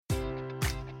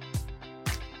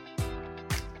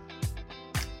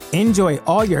Enjoy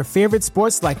all your favorite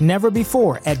sports like never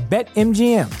before at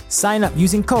BetMGM. Sign up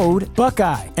using code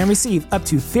Buckeye and receive up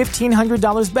to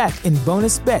 $1,500 back in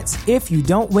bonus bets if you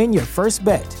don't win your first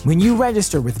bet. When you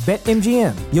register with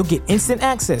BetMGM, you'll get instant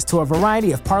access to a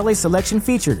variety of parlay selection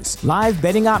features, live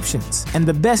betting options, and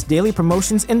the best daily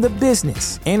promotions in the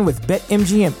business. And with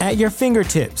BetMGM at your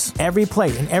fingertips, every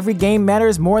play and every game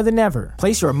matters more than ever.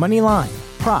 Place your money line,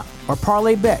 prop, or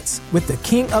parlay bets with the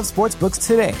king of sportsbooks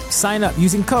today. Sign up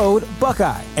using code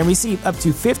Buckeye and receive up to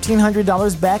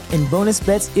 $1,500 back in bonus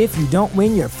bets if you don't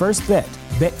win your first bet.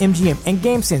 BetMGM and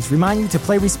GameSense remind you to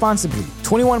play responsibly.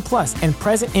 21 plus and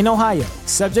present in Ohio,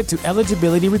 subject to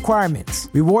eligibility requirements.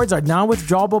 Rewards are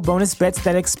non-withdrawable bonus bets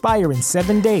that expire in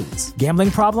 7 days. Gambling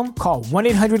problem? Call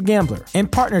 1-800-GAMBLER. In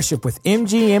partnership with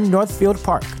MGM Northfield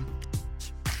Park.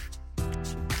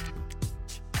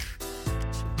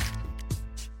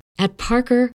 At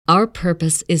Parker, our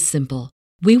purpose is simple.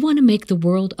 We want to make the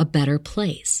world a better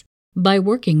place by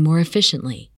working more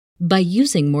efficiently, by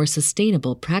using more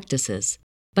sustainable practices,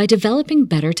 by developing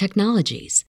better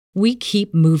technologies. We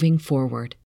keep moving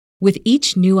forward. With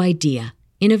each new idea,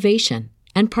 innovation,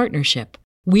 and partnership,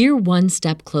 we're one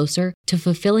step closer to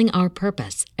fulfilling our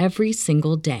purpose every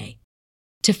single day.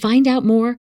 To find out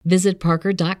more, visit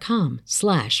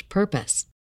parker.com/purpose.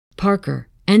 Parker,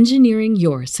 engineering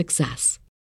your success.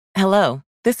 Hello,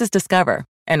 this is Discover,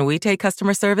 and we take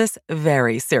customer service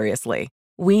very seriously.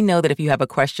 We know that if you have a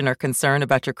question or concern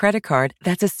about your credit card,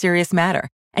 that's a serious matter,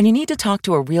 and you need to talk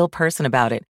to a real person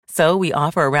about it. So we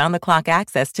offer around-the-clock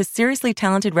access to seriously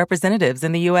talented representatives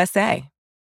in the USA.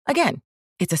 Again,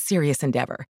 it's a serious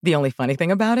endeavor. The only funny thing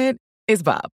about it is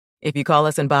Bob. If you call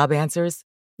us and Bob answers,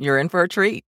 you're in for a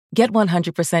treat. Get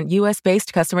 100%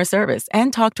 US-based customer service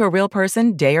and talk to a real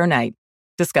person day or night.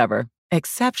 Discover.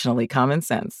 Exceptionally common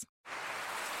sense.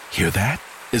 Hear that?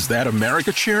 Is that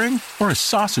America cheering or a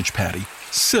sausage patty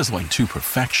sizzling to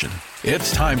perfection?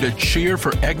 It's time to cheer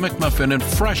for Egg McMuffin and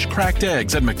fresh cracked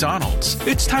eggs at McDonald's.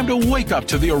 It's time to wake up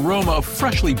to the aroma of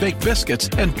freshly baked biscuits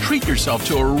and treat yourself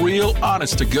to a real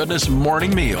honest-to-goodness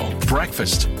morning meal.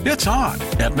 Breakfast, it's on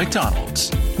at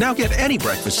McDonald's. Now get any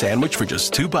breakfast sandwich for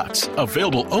just $2.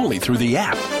 Available only through the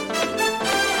app.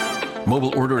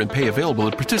 Mobile order and pay available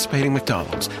at participating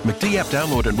McDonald's. McD app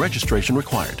download and registration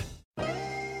required.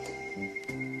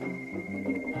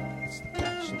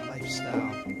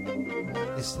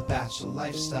 It's the Bachelor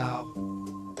lifestyle.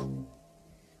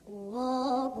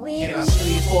 Can I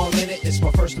steal you for a minute? It's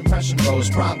my first impression rose.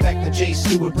 Prime back to Jay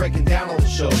Stewart breaking down all the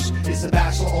shows. It's the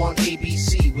Bachelor on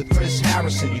ABC with Chris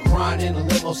Harrison. You crying in a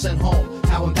limo sent home.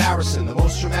 How embarrassing, the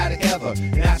most dramatic ever.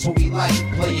 And that's what we like.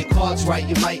 Play your cards right,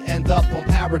 you might end up on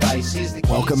Paradise. Here's the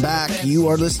Welcome back. You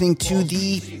are listening to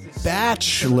the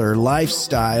Bachelor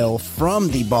Lifestyle from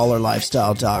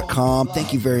theballerlifestyle.com.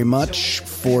 Thank you very much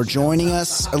for joining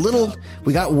us.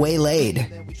 We got waylaid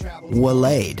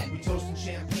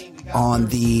on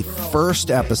the first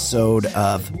episode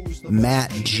of Matt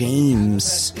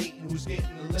James'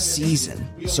 season.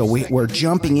 So we're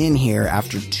jumping in here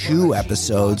after 2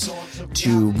 episodes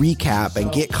to recap and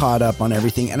get caught up on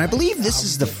everything. And I believe this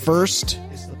is the first,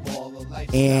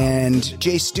 and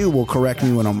Jay Stu will correct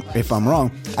me if I'm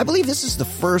wrong, I believe this is the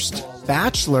first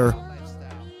Bachelor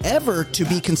ever to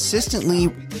be consistently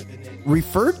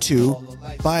referred to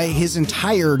by his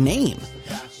entire name.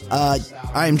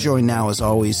 I am joined now, as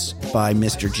always, by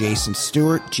Mr. Jason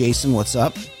Stewart. Jason, what's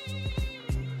up?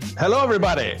 Hello,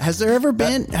 everybody. Has there ever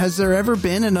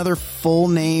been another full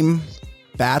name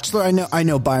Bachelor? I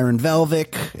know Byron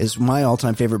Velvick is my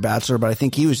all-time favorite Bachelor, but I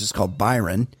think he was just called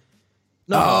Byron.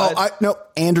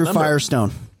 Andrew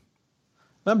Firestone.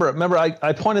 Remember,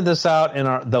 I pointed this out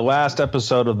in the last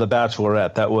episode of The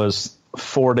Bachelorette. That was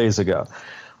 4 days ago.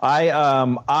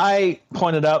 I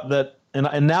pointed out that,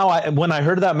 and now when I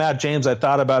heard that Matt James, I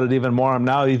thought about it even more. I'm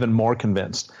now even more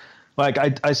convinced. Like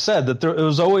I said, that it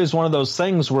was always one of those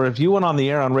things where if you went on the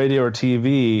air on radio or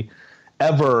TV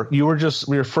ever, you were just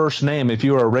your first name if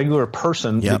you were a regular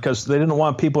person, because they didn't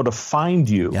want people to find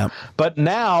you. Yep. But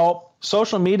now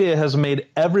social media has made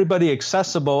everybody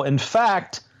accessible. In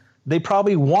fact, they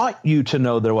probably want you to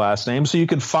know their last name so you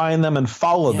can find them and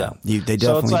follow them. They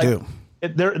definitely do.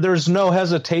 There's no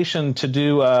hesitation to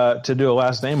do a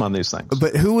last name on these things.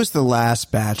 But who was the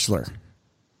last Bachelor?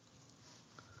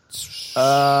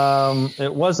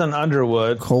 It wasn't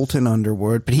Underwood. Colton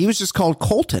Underwood, but he was just called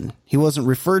Colton. He wasn't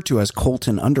referred to as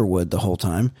Colton Underwood the whole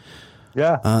time.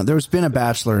 Yeah. There's been a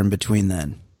Bachelor in between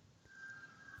then.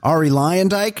 Ari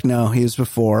Lyondike? No, he was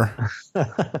before.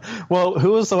 Well,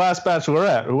 who was the last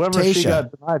Bachelorette? Whoever Tayshia. She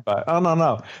got denied by. Oh,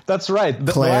 no. That's right.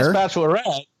 The Claire. last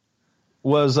Bachelorette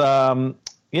was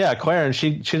Yeah, Claire, and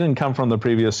she didn't come from the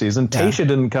previous season. Yeah. Tayshia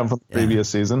didn't come from the previous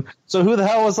season. So who the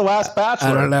hell was the last Bachelor?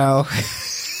 I don't know.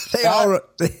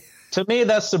 To me,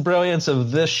 that's the brilliance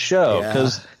of this show,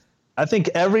 because I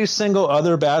think every single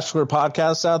other Bachelor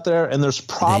podcast out there, and there's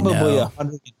probably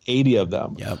 180 of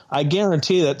them. Yep. I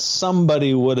guarantee that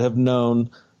somebody would have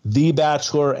known The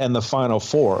Bachelor and the Final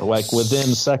Four, like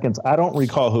within seconds. I don't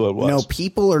recall who it was. No,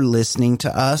 people are listening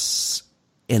to us,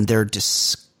 and they're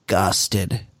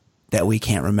disgusted that we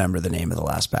can't remember the name of the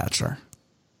last Bachelor.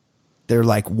 They're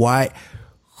like, why?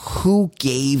 Who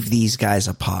gave these guys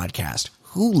a podcast?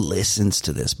 Who listens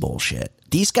to this bullshit?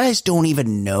 These guys don't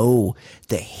even know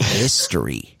the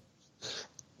history.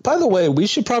 By the way, we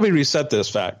should probably reset this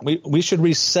fact. We should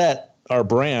reset our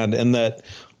brand, and that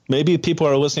maybe people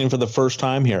are listening for the first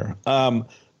time here.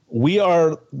 We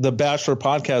are the Bachelor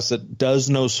podcast that does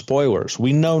no spoilers.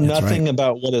 We know nothing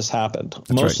about what has happened.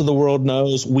 Most of the world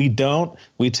knows. We don't.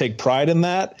 We take pride in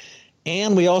that.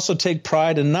 And we also take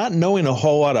pride in not knowing a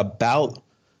whole lot about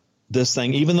this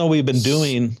thing, even though we've been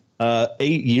doing 8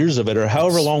 years of it, or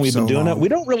however long we've been doing it. We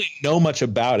don't really know much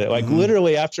about it. Like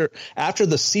literally after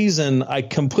the season, I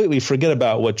completely forget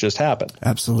about what just happened.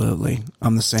 Absolutely.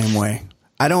 I'm the same way.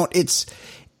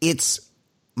 It's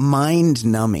mind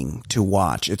numbing to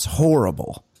watch. It's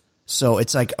horrible. So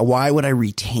it's like, why would I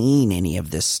retain any of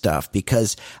this stuff?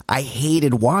 Because I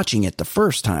hated watching it the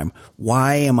first time.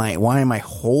 Why am I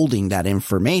holding that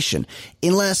information?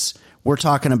 Unless we're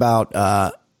talking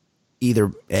about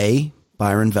either A,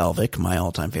 Byron Velvick, my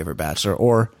all-time favorite Bachelor,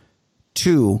 or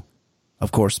 2,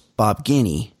 of course, Bob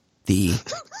Guiney, the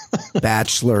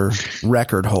Bachelor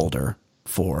record holder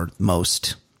for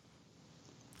most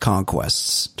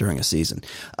conquests during a season.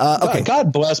 Okay,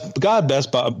 God bless Bob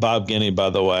Guiney.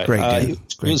 By the way, great dude.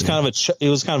 He was kind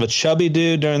of a chubby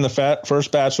dude during the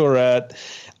first Bachelorette.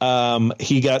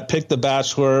 He got picked the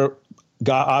Bachelor.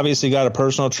 Obviously got a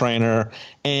personal trainer,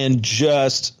 and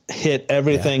just hit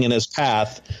everything in his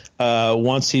path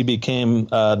once he became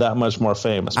that much more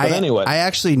famous. But anyway, I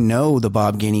actually know the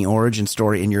Bob Guiney origin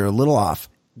story, and you're a little off.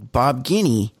 Bob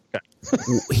Guiney.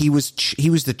 he was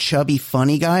the chubby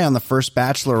funny guy on the first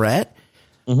Bachelorette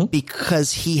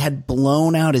because he had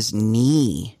blown out his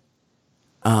knee,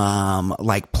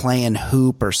 like playing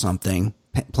hoop or something,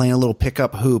 playing a little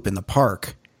pickup hoop in the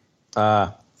park,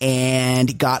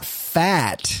 and got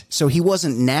fat. So he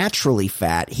wasn't naturally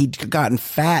fat. He'd gotten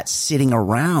fat sitting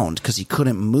around because he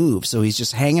couldn't move. So he's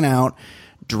just hanging out,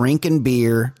 drinking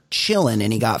beer, chilling,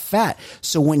 and he got fat.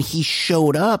 So when he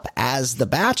showed up as the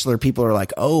Bachelor, people are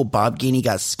like, oh, Bob Guiney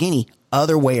got skinny.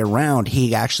 Other way around,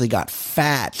 he actually got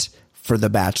fat for the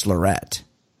Bachelorette.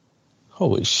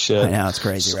 Holy shit. I know, it's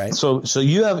crazy, right? So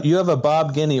you have a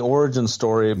Bob Guiney origin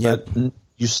story, but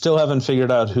you still haven't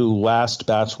figured out who last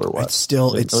Bachelor was.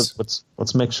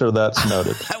 Let's make sure that's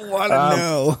noted. I want to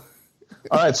know.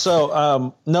 All right,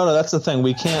 so no, that's the thing.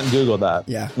 We can't Google that.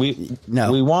 Yeah. We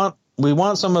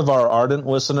want some of our ardent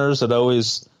listeners that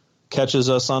always catches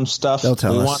us on stuff. They'll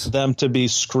tell us. We want them to be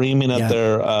screaming at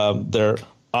their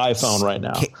iPhone right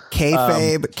now.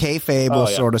 Kayfabe will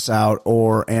sort us out,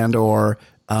 or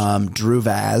Drew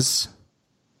Vaz.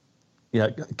 Yeah,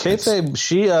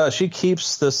 Kayfabe, she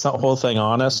keeps this whole thing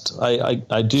honest.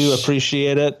 I do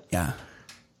appreciate it. Yeah.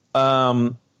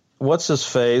 What's his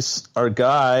face? Our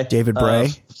guy, David Bray.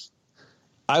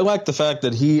 I like the fact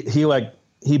that he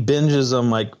binges them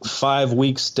like 5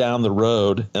 weeks down the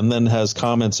road and then has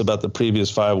comments about the previous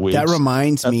 5 weeks. That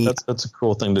reminds me. That's a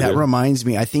cool thing to do. That reminds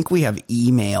me. I think we have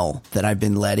email that I've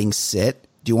been letting sit.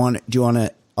 Do you want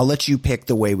to? I'll let you pick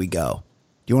the way we go.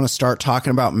 Do you want to start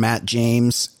talking about Matt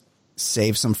James?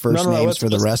 Save some first names for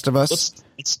the rest of us.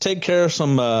 Let's take care of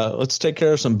some. Let's take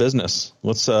care of some business.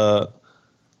 Let's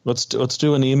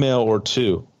do an email or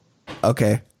two.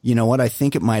 Okay. You know what? I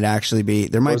think it might actually be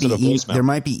there might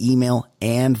be email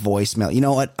and voicemail. You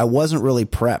know what? I wasn't really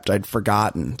prepped. I'd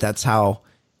forgotten. That's how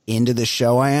into the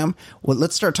show I am. Well,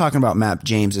 let's start talking about Matt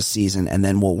James this season, and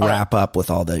then we'll wrap up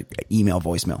with all the email,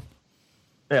 voicemail.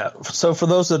 Yeah. So for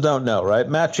those that don't know, right,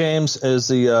 Matt James is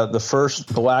the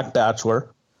first Black Bachelor.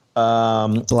 He's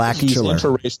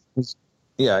interracial.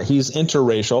 He's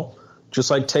interracial, just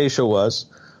like Tayshia was.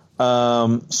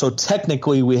 So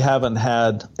technically, we haven't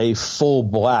had a full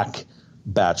Black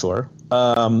Bachelor,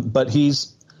 but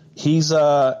he's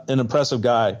an impressive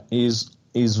guy. He's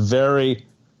very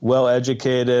well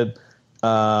educated.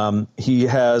 He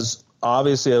has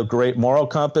obviously a great moral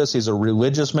compass. He's a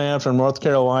religious man from North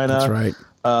Carolina. That's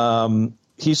right.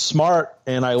 He's smart,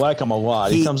 and I like him a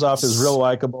lot. He comes off as real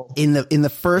likable. In the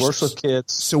first, works with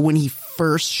kids. So when he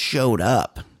first showed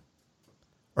up,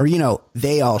 or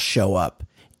they all show up,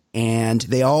 and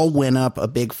they all went up a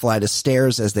big flight of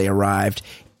stairs as they arrived.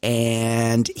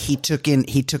 And he took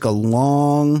a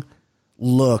long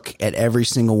look at every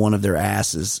single one of their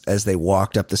asses as they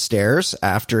walked up the stairs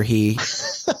after he,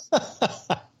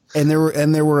 and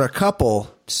there were a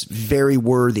couple very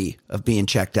worthy of being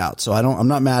checked out. So I'm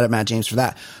not mad at Matt James for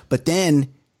that. But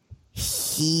then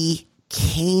he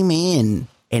came in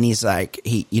and he's like,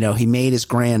 he made his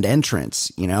grand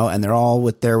entrance, and they're all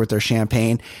there with their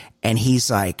champagne. And he's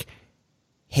like,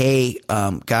 hey,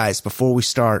 guys, before we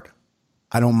start,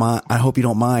 I don't mind. I hope you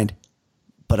don't mind,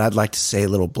 but I'd like to say a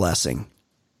little blessing.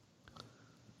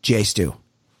 Jay Stu,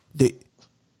 the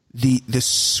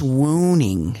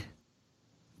swooning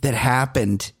that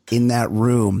happened in that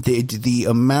room, the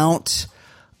amount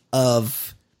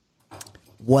of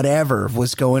whatever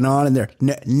was going on in there.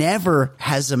 Never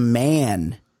has a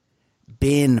man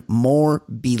been more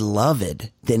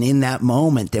beloved than in that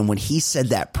moment, than when he said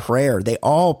that prayer. They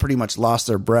all pretty much lost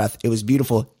their breath. It was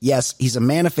beautiful. Yes, he's a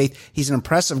man of faith. He's an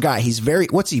impressive guy. He's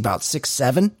what's he, about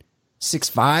 6'7",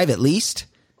 6'5" at least?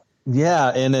 Yeah,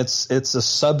 and it's a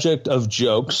subject of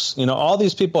jokes. All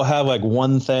these people have like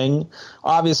one thing.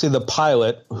 Obviously, the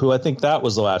pilot, who I think that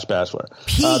was the last Bachelor.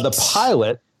 The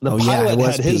pilot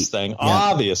had his thing,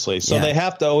 obviously. So they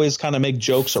have to always kind of make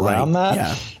jokes around that.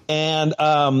 Yeah. And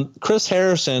Chris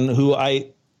Harrison, who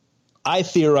I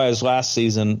theorized last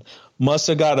season, must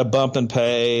have got a bump in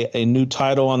pay, a new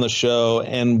title on the show,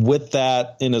 and with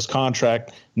that in his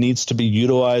contract, needs to be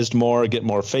utilized more, get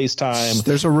more face time.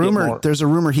 There's a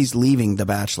rumor he's leaving The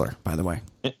Bachelor, by the way.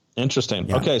 Interesting.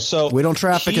 Yeah. Okay, so we don't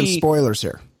traffic in spoilers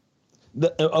here.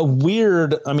 A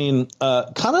weird, kind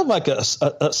of like a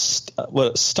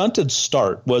stunted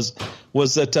start was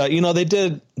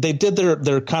that they did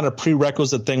their kind of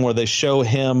prerequisite thing where they show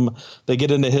him, they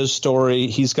get into his story.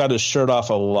 He's got his shirt off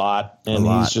a lot, and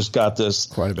he's just got this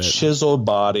chiseled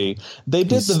body. They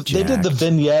did the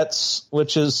vignettes,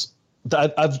 which is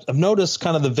I've noticed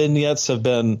kind of the vignettes have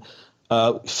been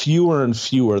fewer and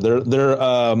fewer.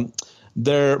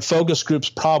 Their focus groups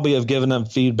probably have given them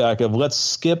feedback of let's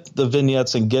skip the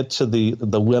vignettes and get to the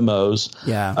limos.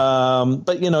 Yeah.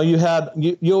 But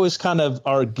you always kind of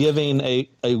are giving a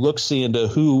look-see into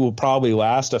who will probably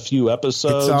last a few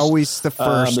episodes. It's always the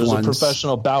first There's ones. A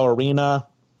professional ballerina.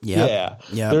 Yep.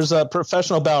 Yeah. There's a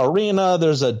professional ballerina.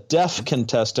 There's a deaf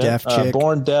contestant,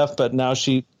 born deaf, but now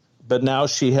she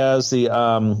has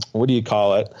the what do you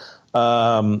call it?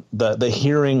 The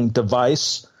hearing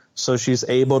device. So she's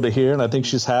able to hear, and I think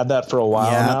she's had that for a while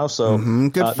now. So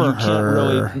good for you her. Can't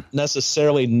really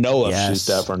necessarily know if she's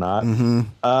deaf or not.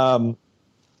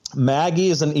 Maggie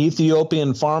is an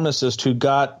Ethiopian pharmacist who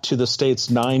got to the States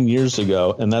 9 years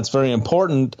ago, and that's very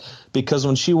important because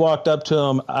when she walked up to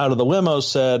him out of the limo,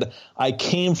 said, "I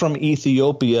came from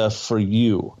Ethiopia for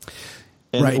you."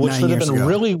 And which would have been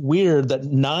really weird that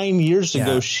 9 years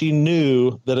ago she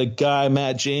knew that a guy,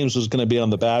 Matt James, was going to be on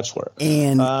The Bachelor.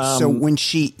 And so when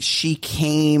she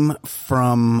came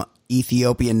from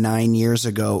Ethiopia 9 years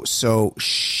ago, so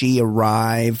she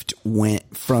arrived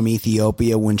from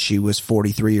Ethiopia when she was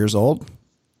 43 years old?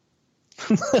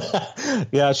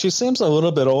 Yeah, she seems a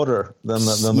little bit older than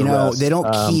the rest. They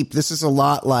don't keep – this is a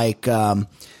lot like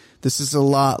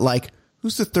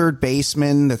who's the third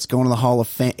baseman that's going to the Hall of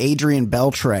Fame? Adrian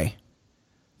Beltre.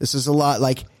 This is a lot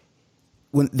like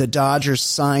when the Dodgers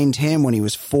signed him when he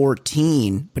was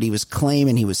 14, but he was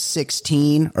claiming he was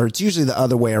 16, or it's usually the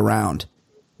other way around,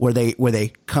 where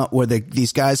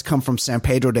these guys come from San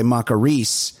Pedro de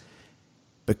Macorís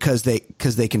because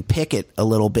they can pick it a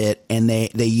little bit, and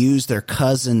they use their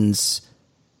cousin's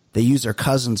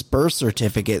birth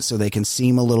certificate so they can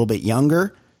seem a little bit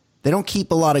younger. They don't keep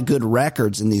a lot of good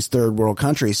records in these third world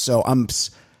countries. So I'm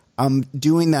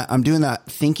doing that. I'm doing that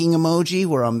thinking emoji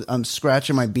where I'm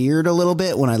scratching my beard a little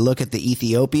bit when I look at the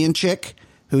Ethiopian chick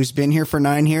who's been here for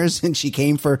 9 years, and she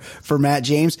came for Matt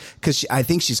James because I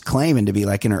think she's claiming to be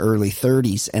like in her early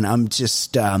 30s, and I'm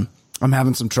just I'm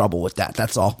having some trouble with that.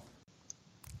 That's all.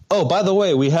 Oh, by the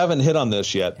way, we haven't hit on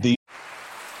this yet.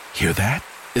 Hear that?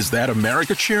 Is that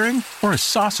America cheering or a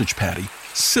sausage patty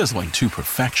sizzling to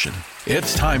perfection?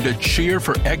 It's time to cheer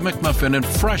for Egg McMuffin and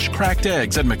fresh cracked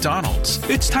eggs at McDonald's.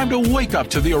 It's time to wake up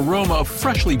to the aroma of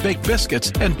freshly baked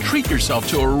biscuits and treat yourself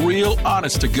to a real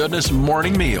honest-to-goodness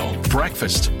morning meal.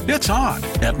 Breakfast, it's on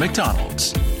at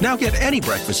McDonald's. Now get any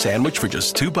breakfast sandwich for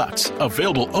just $2.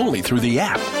 Available only through the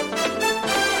app.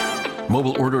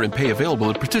 Mobile order and pay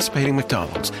available at participating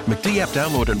McDonald's. McD app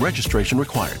download and registration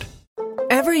required.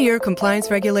 Every year, compliance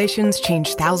regulations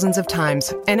change thousands of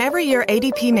times. And every year,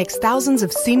 ADP makes thousands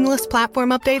of seamless platform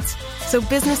updates so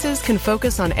businesses can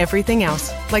focus on everything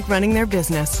else, like running their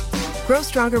business. Grow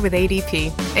stronger with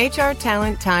ADP, HR,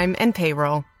 talent, time, and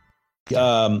payroll.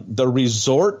 The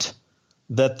resort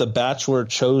that The Bachelor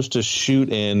chose to shoot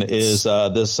in is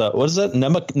this, what is it?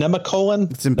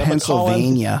 Nemacolin? It's in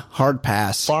Pennsylvania. Hard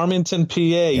pass. Farmington, PA.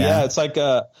 Yeah, it's like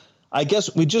I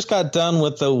guess we just got done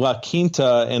with the La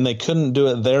Quinta and they couldn't do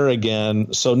it there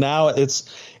again. So now it's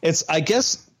I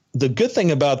guess the good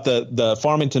thing about the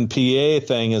Farmington, PA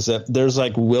thing is that there's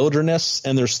like wilderness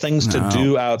and there's things to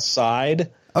do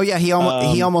outside. Oh yeah, he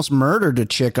almost murdered a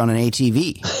chick on an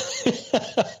ATV.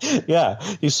 Yeah,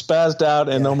 he spazzed out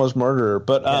and almost murdered her.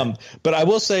 But I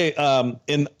will say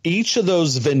in each of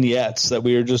those vignettes that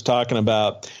we were just talking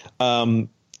about,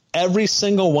 every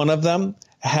single one of them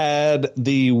had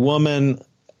the woman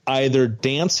either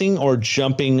dancing or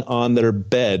jumping on their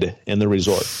bed in the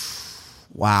resort.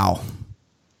 Wow.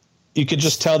 You could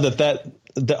just tell that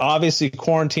obviously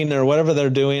quarantine or whatever they're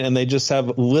doing, and they just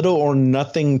have little or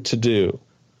nothing to do.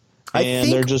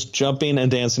 And they're just jumping and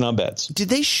dancing on beds. Did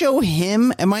they show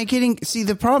him? See,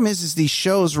 the problem is these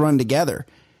shows run together.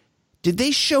 Did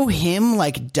they show him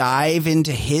like dive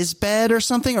into his bed or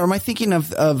something? Or am I thinking of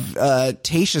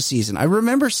Tayshia season? I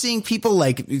remember seeing people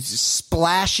like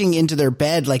splashing into their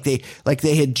bed like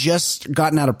they had just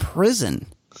gotten out of prison.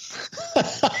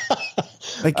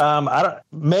 I don't.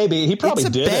 Maybe he probably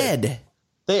did. Bed.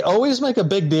 They always make a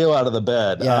big deal out of the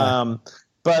bed. Yeah.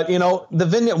 But the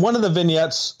vignette, one of the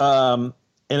vignettes, and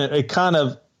it kind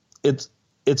of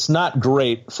it's not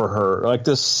great for her. Like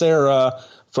this Sarah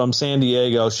from San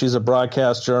Diego, she's a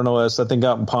broadcast journalist, I think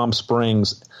out in Palm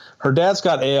Springs. Her dad's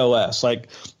got ALS, like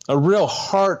a real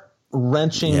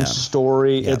heart-wrenching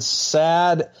story. Yeah. It's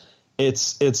sad.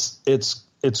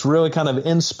 It's really kind of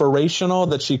inspirational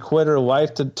that she quit her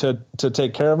life to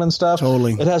take care of and stuff.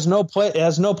 Totally. It has no place. It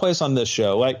has no place on this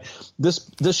show. Like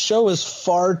this show is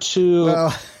far too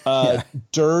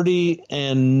dirty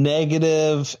and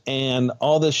negative and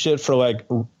all this shit for like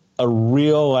a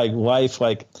real like life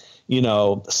like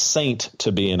saint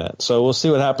to be in it. So we'll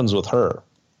see what happens with her.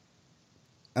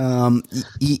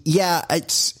 Yeah,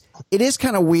 it is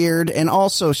kind of weird, and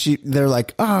also they're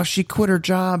like, oh, she quit her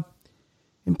job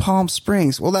in Palm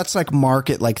Springs. Well, that's like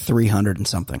market like 300 and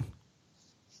something.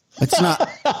 It's not.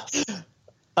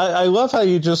 I love how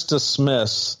you just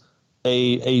dismiss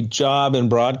a job in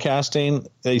broadcasting,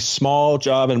 a small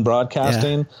job in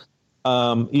broadcasting,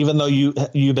 even though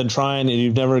you've been trying and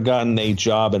you've never gotten a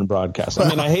job in broadcasting. I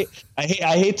mean,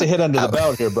 I hate to hit under the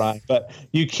belt here, Brian, but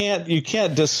you can't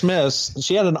dismiss.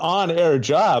 She had an on-air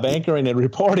job anchoring and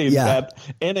reporting that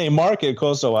in a market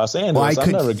close to Los Angeles.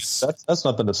 Well, that's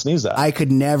nothing to sneeze at. I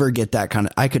could never get that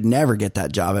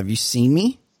job. Have you seen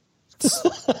me?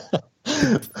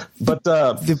 But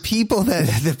the people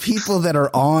that are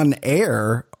on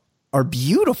air are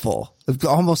beautiful,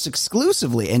 almost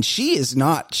exclusively, and she is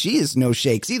no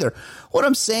shakes either. What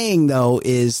I'm saying though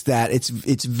is that it's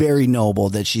very noble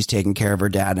that she's taking care of her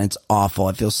dad, and it's awful.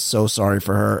 I feel so sorry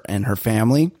for her and her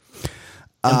family.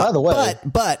 And by the way,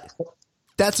 but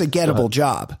that's a gettable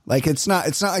job. Like it's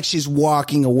not like she's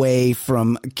walking away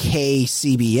from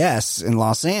KCBS in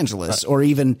Los Angeles or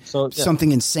even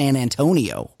something in San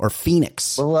Antonio or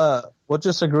Phoenix. Well, we'll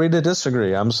just agree to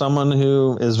disagree. I'm someone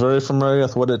who is very familiar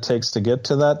with what it takes to get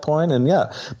to that point. And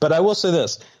but I will say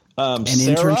this, an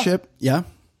internship. Yeah.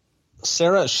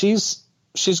 Sarah, she's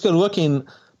good looking,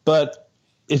 but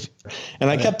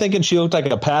I kept thinking she looked like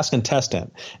a past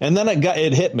contestant, and then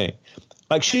it hit me.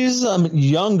 Like she's a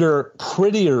younger,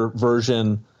 prettier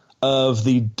version of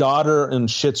the daughter in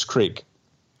Schitt's Creek.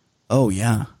 Oh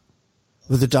yeah.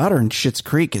 Well, the daughter in Schitt's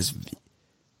Creek is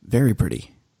very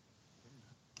pretty.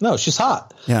 No, she's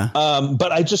hot. Yeah.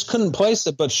 But I just couldn't place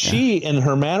it. But she, in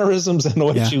her mannerisms and the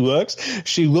way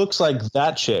she looks like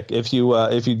that chick. If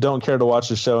you don't care to watch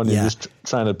the show and you're just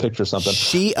trying to picture something.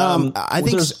 She, I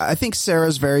think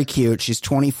Sarah's very cute. She's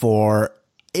 24.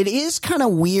 It is kind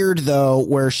of weird though,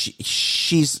 where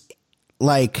she's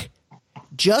like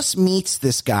just meets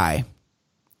this guy,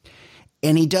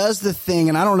 and he does the thing.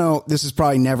 And I don't know, this has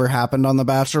probably never happened on The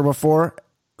Bachelor before.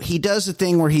 He does the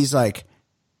thing where he's like,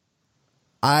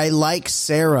 I like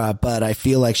Sarah, but I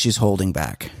feel like she's holding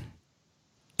back.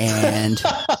 And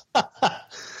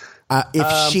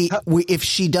if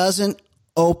she doesn't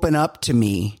open up to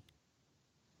me,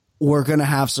 we're going to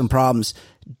have some problems.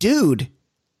 Dude,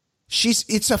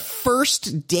 it's a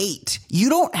first date. You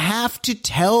don't have to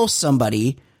tell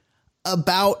somebody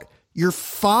about your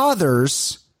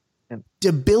father's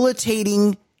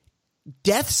debilitating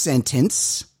death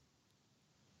sentence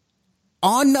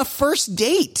on a first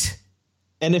date.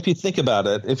 And if you think about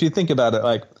it,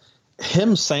 like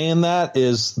him saying that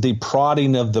is the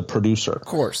prodding of the producer. Of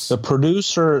course. The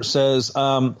producer says,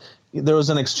 there was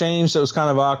an exchange that was kind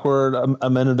of awkward a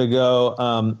minute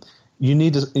ago. You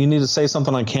need to say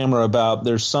something on camera about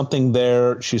there's something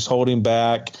there she's holding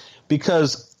back,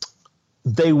 because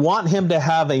they want him to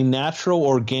have a natural,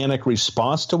 organic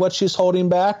response to what she's holding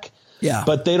back. Yeah.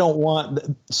 But they don't want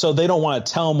to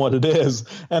tell him what it is.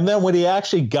 And then when he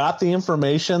actually got the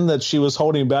information that she was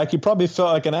holding back, he probably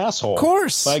felt like an asshole. Of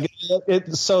course. Like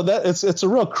it's a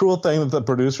real cruel thing that the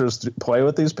producers play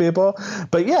with these people.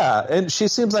 But yeah, and she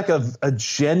seems like a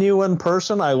genuine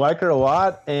person. I like her a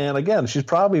lot. And again, she's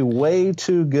probably way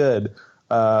too good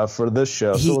for this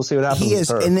show. So we'll see what happens with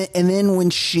her. And then when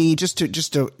she, just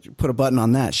to put a button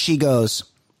on that,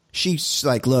 she's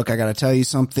like, look, I got to tell you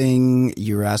something.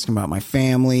 You were asking about my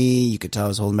family. You could tell I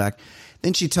was holding back.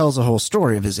 Then she tells the whole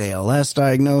story of his ALS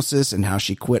diagnosis and how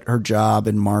she quit her job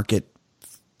in Market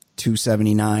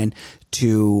 279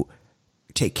 to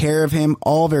take care of him.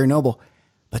 All very noble.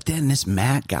 But then this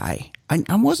Matt guy, I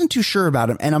wasn't too sure about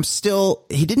him. And I'm still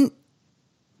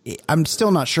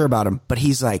not sure about him. But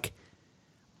he's like,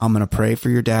 I'm going to pray for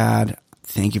your dad.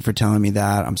 Thank you for telling me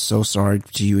that. I'm so sorry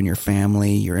to you and your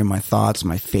family. You're in my thoughts.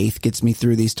 My faith gets me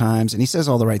through these times. And he says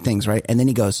all the right things, right? And then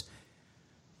he goes,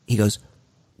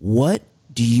 what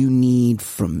do you need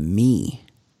from me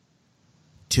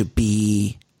to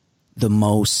be the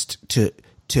most, to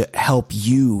help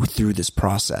you through this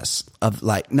process of,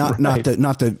 like, not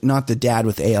the dad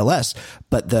with ALS,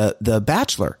 but the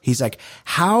Bachelor. He's like,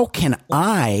 how can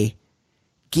I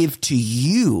give to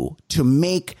you to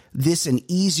make this an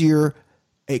easier,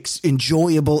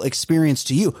 enjoyable experience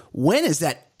to you? When has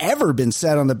that ever been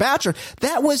said on The Bachelor?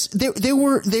 That was there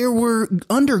were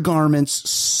undergarments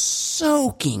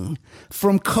soaking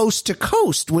from coast to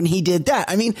coast when he did that.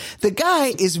 I mean, the guy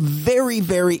is very,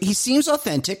 very, he seems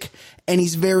authentic, and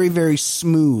he's very, very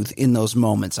smooth in those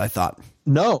moments, I thought.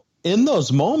 No, in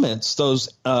those moments, those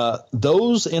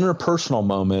interpersonal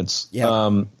moments,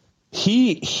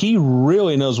 he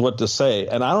really knows what to say.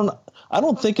 And I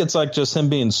don't think it's like just him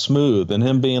being smooth and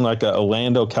him being like a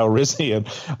Lando Calrissian.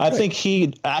 I think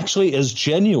he actually is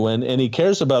genuine and he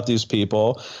cares about these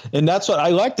people. And that's what I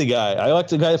like the guy. I like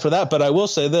the guy for that. But I will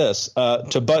say this,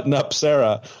 to button up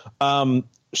Sarah,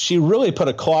 she really put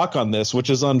a clock on this, which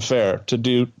is unfair to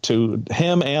do to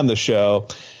him and the show.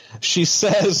 She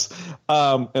says,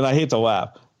 and I hate to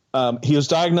laugh, he was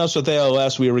diagnosed with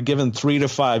ALS. We were given 3 to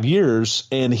 5 years,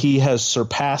 and he has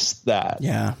surpassed that.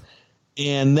 Yeah.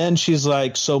 And then she's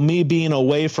like, so me being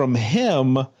away from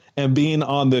him and being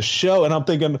on the show, and I'm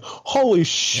thinking, holy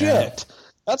shit,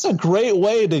 that's a great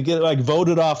way to get like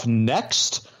voted off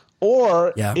next.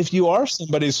 Or if you are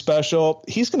somebody special,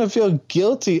 he's going to feel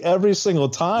guilty every single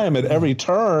time at every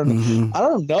turn. Mm-hmm. I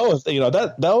don't know if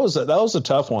that was a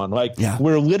tough one. Like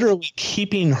we're literally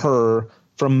keeping her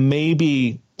from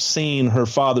maybe seeing her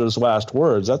father's last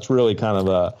words. That's really kind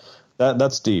of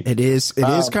that's deep. It is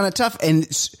kind of tough. And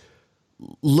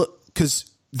look, because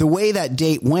the way that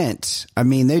date went, I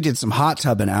mean, they did some hot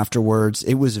tubbing afterwards.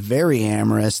 It was very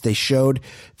amorous. They showed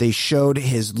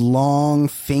his long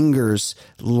fingers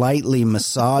lightly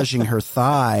massaging her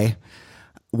thigh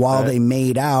while they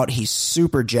made out. He's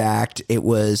super jacked. It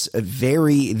was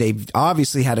they've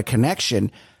obviously had a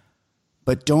connection,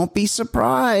 but don't be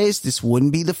surprised. This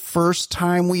wouldn't be the first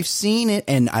time we've seen it.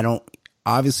 And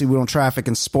obviously we don't traffic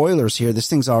in spoilers here. This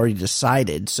thing's already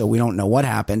decided, so we don't know what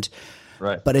happened.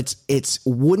 Right. But it's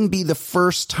wouldn't be the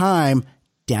first time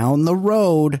down the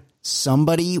road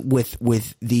somebody with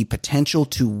the potential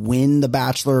to win the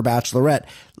Bachelor or Bachelorette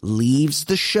leaves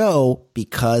the show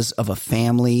because of a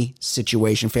family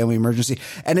situation, family emergency.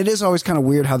 And it is always kind of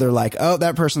weird how they're like, oh,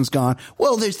 that person's gone.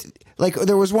 Well,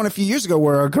 there was one a few years ago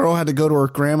where a girl had to go to her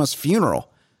grandma's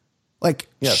funeral. Like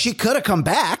she could have come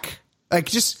back. Like,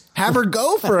 just have her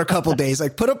go for a couple days.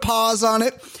 Like, put a pause on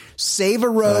it, save a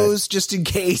rose just in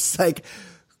case. Like,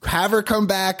 have her come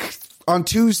back on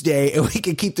Tuesday and we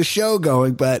can keep the show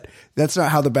going. But that's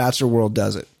not how the Bachelor world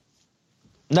does it.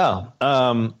 No.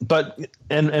 But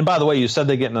by the way, you said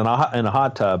they get in a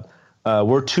hot tub.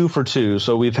 We're 2 for 2.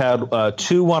 So we've had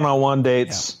 2 one-on-one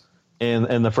dates.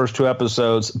 In the first 2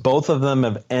 episodes. Both of them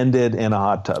have ended in a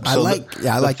hot tub. So I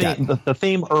like that. The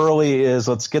theme early is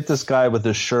let's get this guy with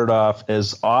his shirt off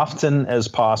as often as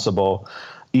possible,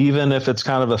 even if it's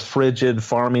kind of a frigid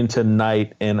Farmington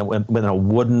night in a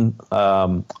wooden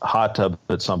hot tub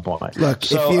at some point.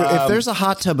 Look, if there's a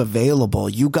hot tub available,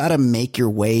 you got to make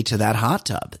your way to that hot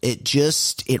tub.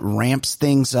 It ramps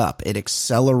things up. It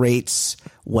accelerates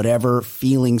whatever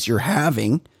feelings you're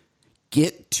having.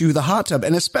 Get to the hot tub.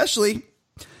 And especially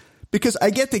because I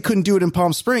get they couldn't do it in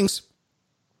Palm Springs.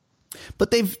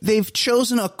 But they've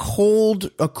chosen a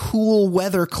cool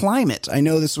weather climate. I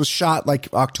know this was shot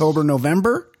like October,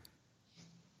 November.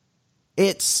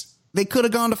 They could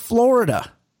have gone to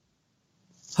Florida,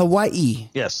 Hawaii.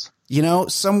 Yes.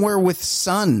 Somewhere with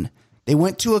sun. They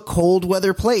went to a cold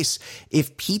weather place.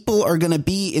 If people are going to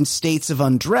be in states of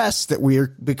undress that we've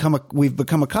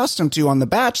become accustomed to on The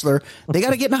Bachelor, they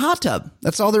got to get in a hot tub.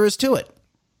 That's all there is to it.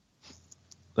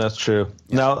 That's true.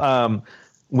 Yeah. Now,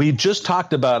 we just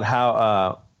talked about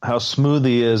how smooth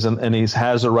he is, and he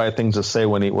has the right things to say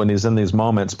when he's in these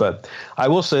moments. But I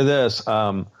will say this: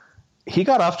 he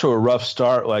got off to a rough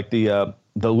start. Like the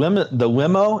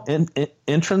limo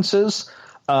entrances.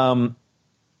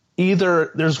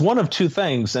 Either there's one of two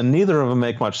things, and neither of them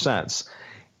make much sense.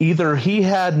 Either he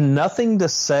had nothing to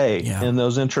say in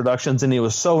those introductions, and he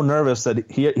was so nervous that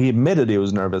he admitted he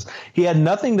was nervous. He had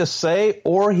nothing to say,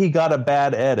 or he got a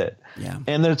bad edit. Yeah.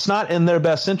 And it's not in their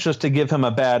best interest to give him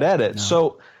a bad edit. No.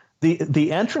 So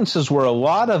the entrances were a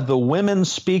lot of the women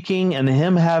speaking and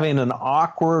him having an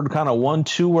awkward kind of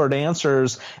 1-2 word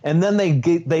answers. And then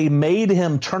they made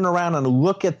him turn around and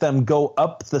look at them go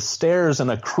up the stairs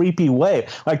in a creepy way.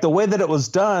 Like the way that it was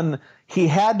done, he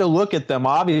had to look at them,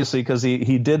 obviously, because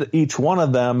he did each one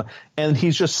of them, and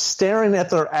he's just staring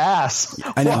at their ass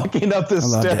walking up this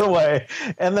stairway,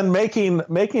 and then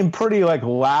making pretty like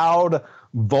loud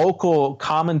vocal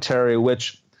commentary,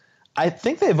 which I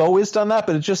think they've always done that,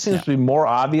 but it just seems to be more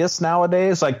obvious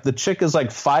nowadays. Like the chick is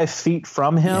like 5 feet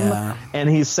from him, and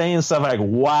he's saying stuff like,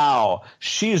 "Wow,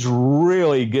 she's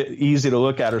really easy to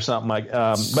look at," or something like.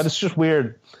 But it's just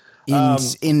weird.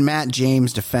 In Matt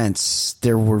James' defense,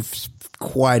 there were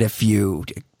quite a few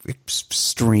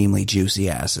extremely juicy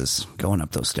asses going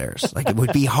up those stairs. Like it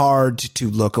would be hard to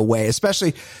look away,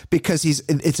 especially because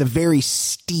it's a very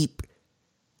steep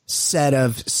set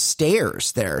of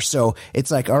stairs there. So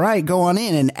it's like, all right, go on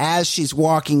in. And as she's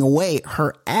walking away,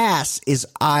 her ass is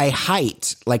eye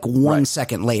height, like 1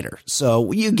 second later.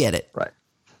 So you get it. Right.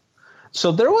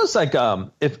 So there was like,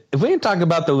 if we can talk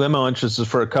about the limo entrances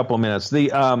for a couple of minutes,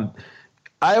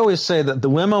 I always say that the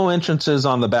limo entrances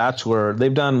on The Bachelor,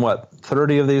 they've done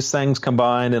 30 of these things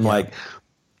combined, and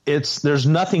there's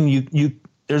nothing you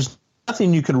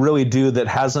could really do that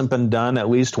hasn't been done at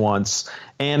least once,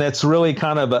 and it's really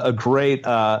kind of a great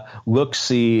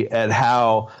look-see at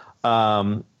how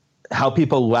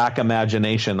people lack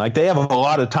imagination. Like they have a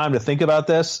lot of time to think about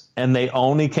this, and they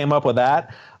only came up with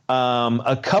that.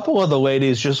 A couple of the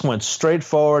ladies just went straight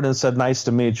forward and said, "Nice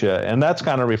to meet you." And that's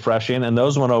kind of refreshing. And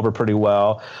those went over pretty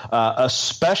well.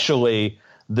 Especially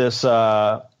the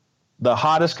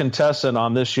hottest contestant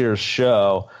on this year's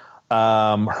show.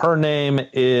 Her name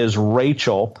is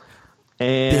Rachel.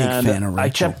 And big fan of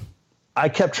Rachel. I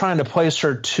kept trying to place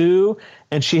her too.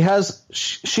 And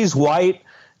she's white.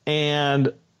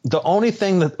 And the only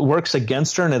thing that works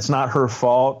against her, and it's not her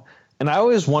fault. And I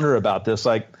always wonder about this,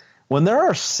 like, when there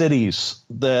are cities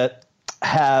that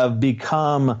have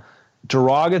become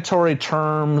derogatory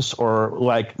terms or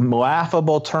like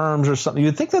laughable terms or something,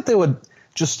 you'd think that they would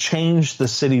just change the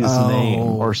city's name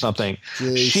or something.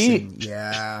 Jason,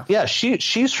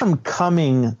 she's from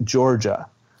Cumming, Georgia.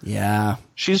 Yeah.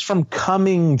 She's from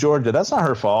Cumming, Georgia. That's not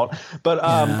her fault.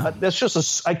 But that's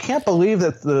just I can't believe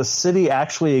that the city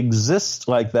actually exists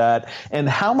like that. And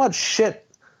how much shit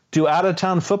do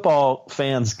out-of-town football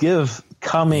fans give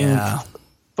Cumming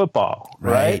football,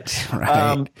 right?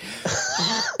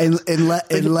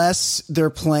 Unless they're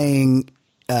playing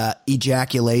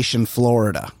Ejaculation,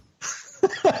 Florida.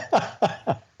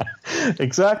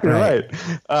 Exactly right.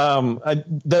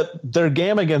 Their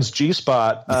game against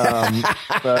G-Spot,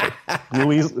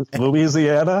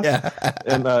 Louisiana,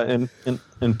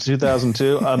 in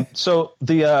 2002. So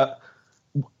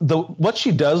what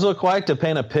she does look like, to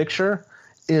paint a picture,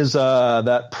 is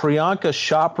that Priyanka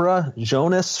Chopra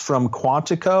Jonas from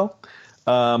Quantico.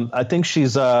 I think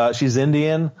she's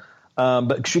Indian,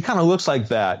 but she kind of looks like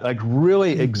that, like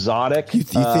really exotic. You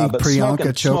think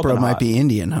Priyanka Chopra might be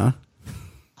Indian, huh?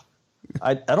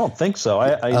 I don't think so.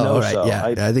 I know right. so. Yeah,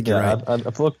 I think you're right.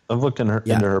 I've looked into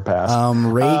her past.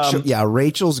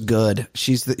 Rachel's good.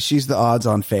 She's the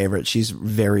odds-on favorite. She's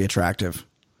very attractive.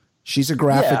 She's a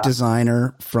graphic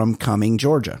designer from Cumming,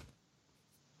 Georgia.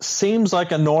 Seems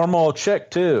like a normal chick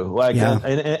too. Like,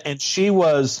 and she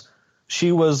was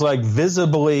like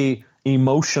visibly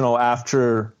emotional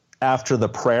after the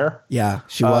prayer. Yeah,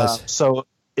 she was. So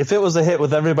if it was a hit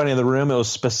with everybody in the room, it was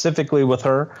specifically with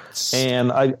her.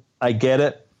 And I get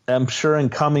it. I'm sure in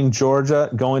Cumming, Georgia,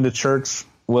 going to church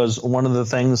was one of the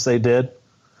things they did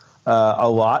a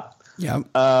lot. Yeah.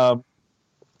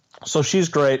 So she's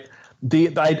great.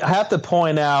 I have to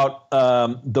point out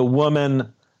the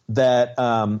woman that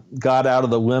got out of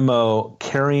the limo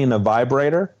carrying a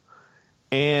vibrator,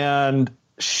 and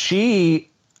she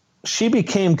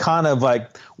became kind of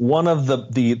like one of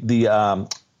the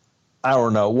I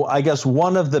don't know, I guess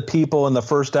one of the people in the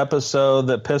first episode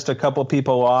that pissed a couple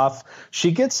people off. She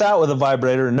gets out with a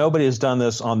vibrator, and nobody has done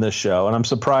this on this show. And I'm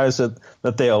surprised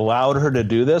that they allowed her to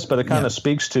do this, but it kind of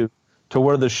speaks to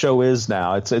where the show is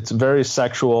now. It's very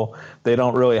sexual. They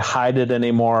don't really hide it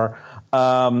anymore.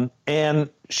 And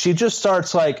she just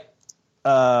starts like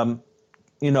showing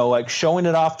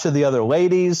it off to the other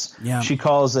ladies. Yeah. She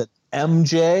calls it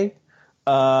MJ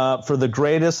for the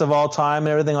greatest of all time and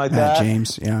everything like that.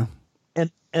 James, yeah.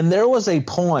 And there was a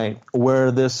point where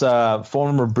this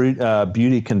former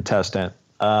beauty contestant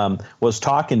was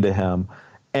talking to him,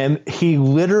 and he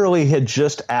literally had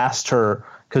just asked her,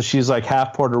 because she's like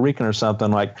half Puerto Rican or something,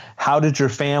 like, how did your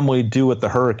family do with the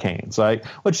hurricanes? Like,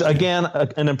 which again,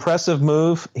 an impressive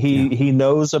move. He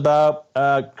knows about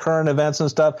current events and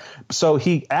stuff. So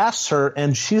he asks her,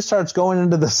 and she starts going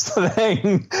into this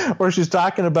thing where she's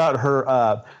talking about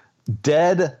her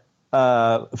dead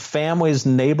family's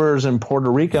neighbors in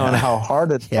Puerto Rico and how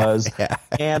hard it was. Yeah.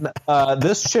 And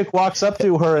this chick walks up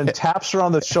to her and taps her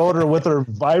on the shoulder with her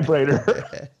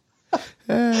vibrator.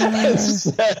 And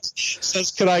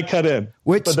says, "Can I cut in?"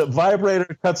 But the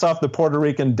vibrator cuts off the Puerto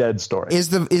Rican dead story. Is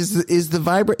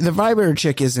the vibrator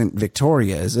chick isn't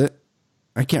Victoria, is it?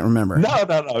 I can't remember.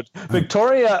 No.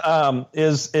 Victoria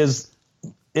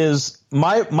is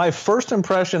my first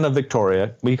impression of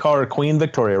Victoria. We call her Queen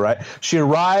Victoria, right? She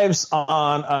arrives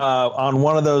on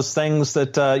one of those things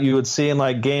that you would see in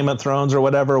like Game of Thrones or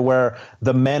whatever, where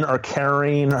the men are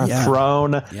carrying her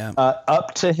throne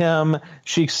up to him.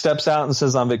 She steps out and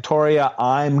says, "I'm Victoria.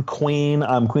 I'm Queen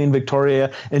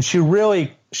Victoria." And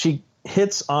she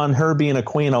hits on her being a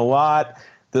queen a lot.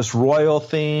 This royal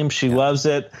theme, she loves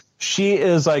it. She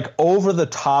is like over the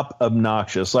top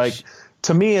obnoxious. Like,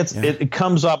 to me, it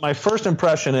comes up. My first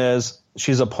impression is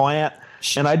she's a plant,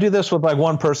 and I do this with like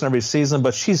one person every season,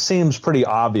 but she seems pretty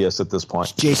obvious at this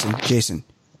point. Jason,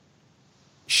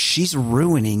 she's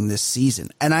ruining this season,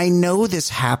 and I know this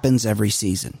happens every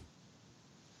season.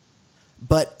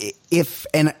 But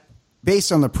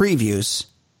based on the previews,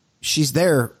 she's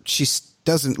there. She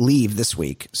doesn't leave this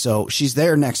week, so she's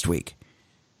there next week.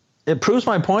 It proves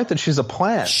my point that she's a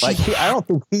plant. I don't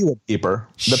think he would keep her.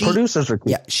 The producers are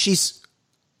keeping. Yeah,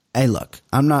 hey, look,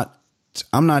 I'm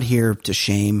not here to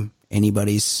shame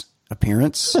anybody's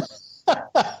appearance.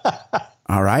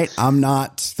 All right. I'm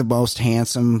not the most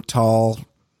handsome, tall,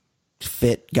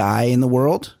 fit guy in the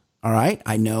world. All right.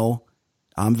 I know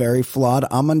I'm very flawed.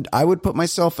 I would put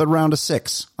myself around a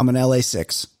 6. I'm an LA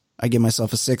 6. I give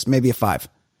myself a 6, maybe a 5.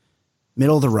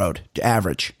 Middle of the road,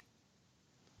 average.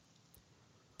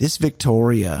 This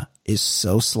Victoria is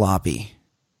so sloppy.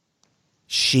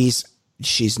 She's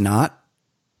not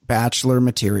Bachelor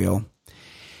material.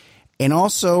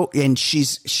 And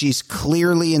she's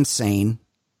clearly insane.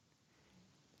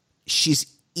 She's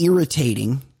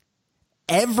irritating.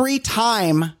 Every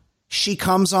time she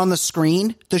comes on the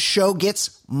screen, the show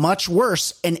gets much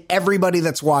worse, and everybody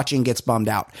that's watching gets bummed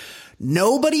out.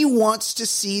 Nobody wants to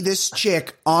see this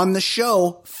chick on the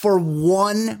show for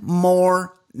one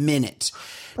more minute.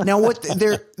 Now, what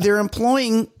they're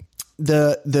employing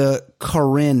the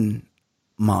Corinne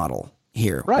model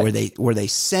here, right, where they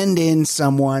send in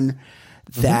someone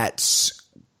that's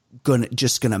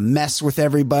gonna mess with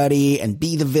everybody and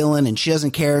be the villain, and she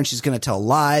doesn't care, and she's gonna tell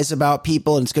lies about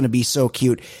people, and it's gonna be so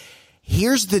cute.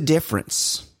 Here's the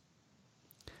difference.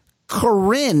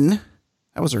 Corinne,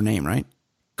 that was her name, right?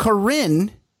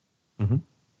 Corinne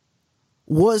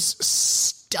was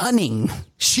stunning.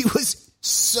 She was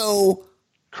so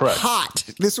hot.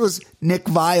 This was Nick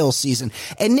Vile's season.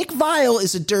 And Nick Vile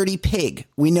is a dirty pig.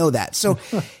 We know that. So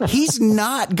he's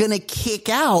not going to kick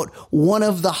out one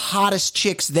of the hottest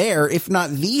chicks there, if not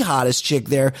the hottest chick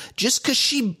there, just because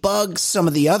she bugs some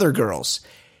of the other girls.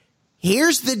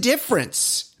 Here's the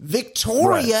difference.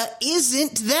 Victoria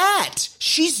isn't that.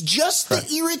 She's just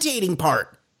the irritating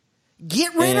part.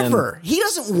 Get rid of her. He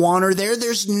doesn't want her there.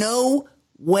 There's no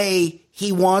way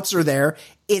he wants her there.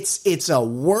 It's a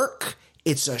work.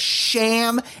 It's a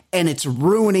sham, and it's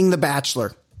ruining The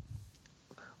Bachelor.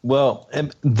 Well,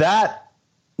 and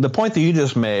the point that you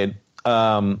just made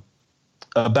about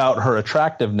her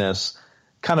attractiveness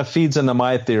kind of feeds into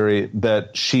my theory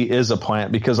that she is a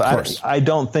plant, because I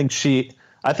don't think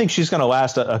I think she's going to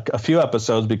last a few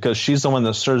episodes because she's the one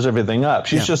that stirs everything up.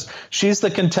 She's the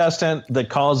contestant that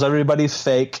calls everybody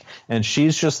fake, and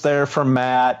she's just there for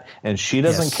Matt, and she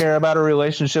doesn't care about her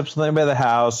relationships with anybody in the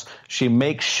house. She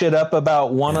makes shit up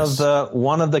about one of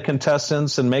the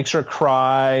contestants and makes her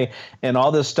cry and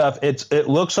all this stuff. It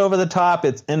looks over the top.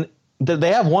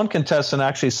 They have one contestant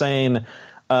actually saying,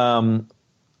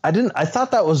 I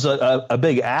thought that was a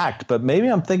big act, but maybe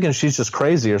I'm thinking she's just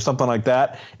crazy or something like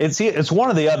that. It's one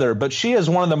or the other, but she is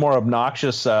one of the more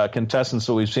obnoxious contestants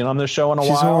that we've seen on this show in a while.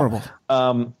 She's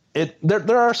horrible.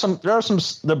 There are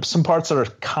some parts that are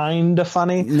kind of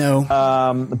funny.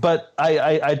 No, but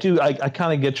I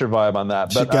kind of get your vibe on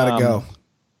that. But she gotta go.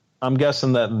 I'm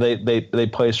guessing that they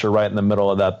placed her right in the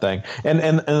middle of that thing. And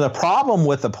the problem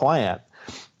with the plant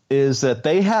is that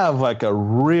they have like a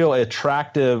real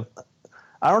attractive.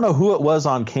 I don't know who it was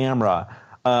on camera.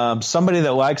 Somebody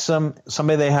that likes him,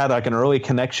 somebody they had like an early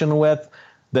connection with,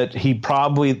 that he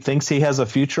probably thinks he has a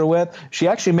future with. She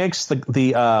actually makes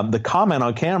the comment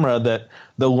on camera that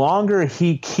the longer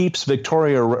he keeps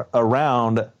Victoria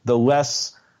around, the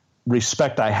less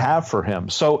respect I have for him.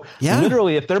 So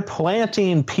literally, if they're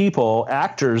planting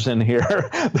actors in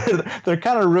here, they're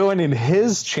kind of ruining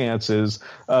his chances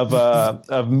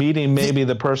of meeting maybe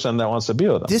the person that wants to be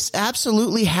with him. This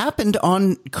absolutely happened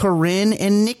on Corinne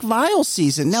and Nick Vile's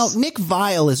season. Now, Nick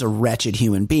Vile is a wretched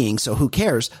human being, so who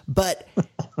cares? But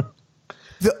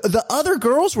the other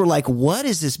girls were like, what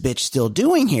is this bitch still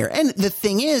doing here? And the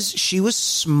thing is, she was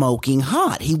smoking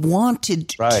hot. He wanted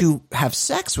to have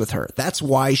sex with her. That's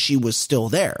why she was still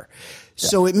there. Yeah.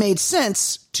 So it made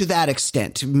sense to that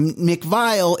extent. Nick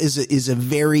Vile is a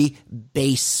very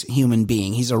base human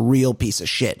being. He's a real piece of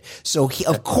shit. So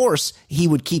of course he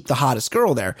would keep the hottest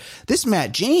girl there. This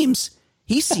Matt James,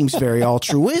 he seems very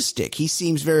altruistic. He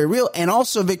seems very real. And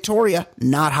also Victoria,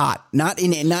 not hot, not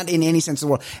in any sense of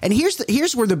the word. And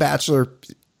here's where the Bachelor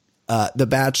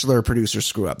producers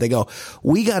screw up. They go,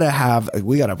 we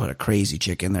gotta put a crazy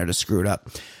chick in there to screw it up.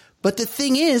 But the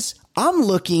thing is, I'm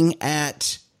looking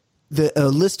at the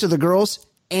list of the girls.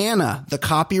 Anna, the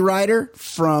copywriter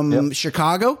from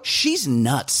Chicago, she's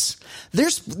nuts.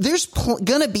 There's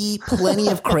gonna be plenty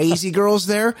of crazy girls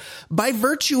there by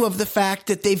virtue of the fact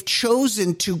that they've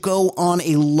chosen to go on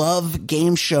a love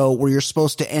game show where you're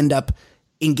supposed to end up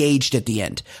engaged at the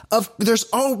end. There's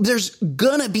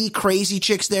gonna be crazy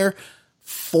chicks there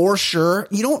for sure.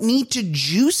 You don't need to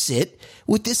juice it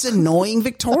with this annoying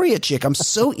Victoria chick. I'm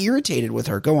so irritated with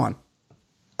her. Go on.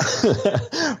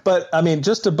 But I mean,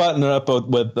 just to button it up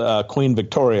with Queen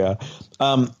Victoria,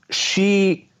 I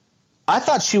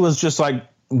thought she was just like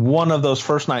one of those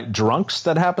first night drunks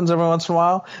that happens every once in a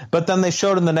while. But then they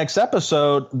showed in the next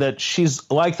episode that she's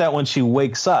like that when she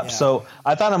wakes up. Yeah. So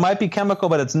I thought it might be chemical,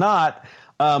 but it's not.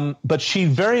 But she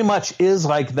very much is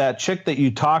like that chick that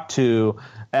you talk to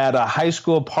at a high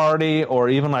school party or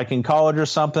even like in college or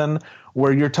something,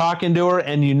 where you're talking to her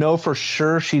and you know for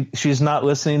sure she's not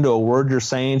listening to a word you're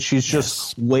saying. She's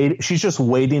just She's just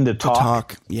waiting to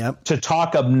talk. To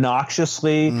talk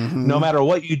obnoxiously. Mm-hmm. No matter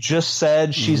what you just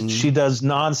said, she does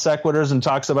non sequiturs and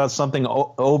talks about something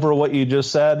over what you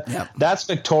just said. Yep. That's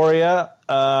Victoria.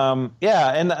 And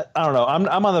I don't know.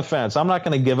 I'm on the fence. I'm not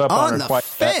going to give up on her quite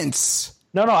fence.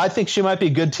 No, I think she might be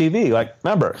good TV. Like,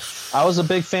 remember, I was a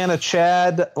big fan of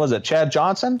Chad. Was it Chad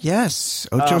Johnson? Yes,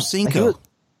 Ocho Cinco.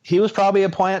 He was probably a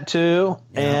plant too,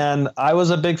 and I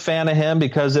was a big fan of him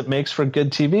because it makes for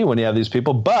good TV when you have these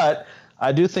people. But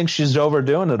I do think she's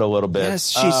overdoing it a little bit. Yes,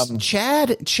 she's Chad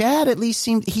at least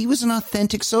he was an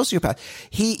authentic sociopath.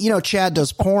 Chad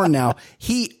does porn now.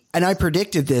 And I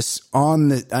predicted this on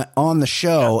the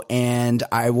show, and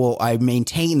I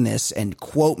maintain this and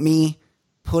quote me,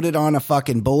 put it on a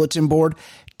fucking bulletin board.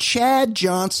 Chad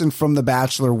Johnson from The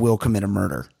Bachelor will commit a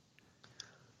murder.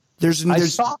 I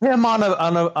saw him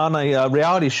on a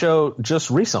reality show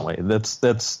just recently.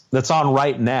 That's on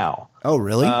right now. Oh,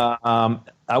 really? I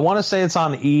want to say it's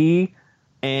on E,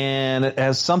 and it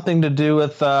has something to do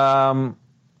with trying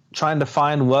to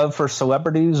find love for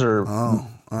celebrities or.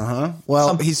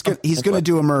 Well, he's going to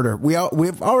do a murder.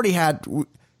 We've already had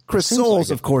Chris Soules,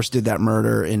 of course, did that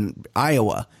murder in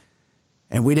Iowa.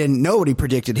 And nobody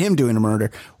predicted him doing a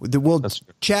murder.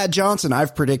 Chad Johnson,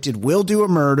 I've predicted, will do a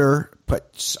murder,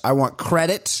 but I want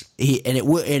credit. It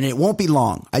won't be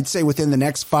long. I'd say within the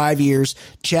next 5 years,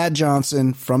 Chad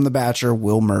Johnson from The Bachelor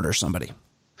will murder somebody.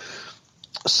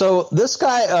 So this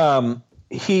guy,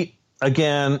 he's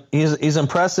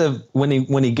impressive when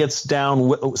he sits down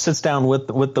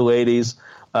with the ladies.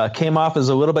 Came off as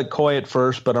a little bit coy at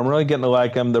first, but I'm really getting to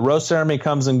like him. The rose ceremony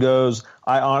comes and goes.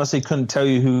 I honestly couldn't tell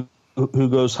you who who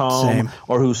goes home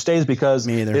or who stays, because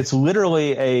it's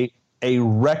literally a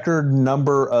record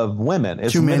number of women.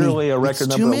 It's literally a record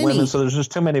number of women. So there's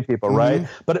just too many people, right?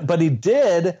 But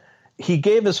he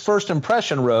gave his first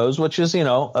impression rose, which is,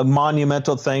 a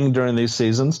monumental thing during these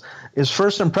seasons. His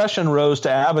first impression rose to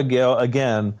Abigail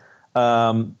again,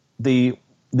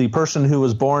 the person who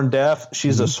was born deaf.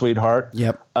 She's a sweetheart.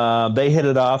 Yep. They hit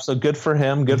it off. So good for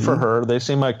him. Good for her. They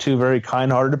seem like two very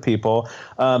kind-hearted people.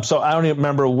 So I don't even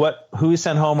remember who he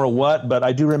sent home or what, but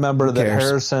I do remember that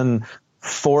Harrison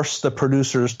forced the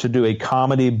producers to do a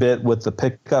comedy bit with the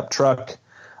pickup truck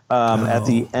at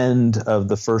the end of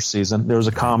the first season. There was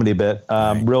a comedy bit,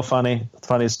 real funny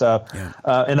stuff. Yeah.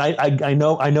 And I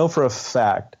know for a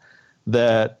fact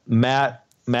that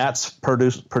Matt's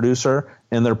producer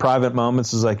in their private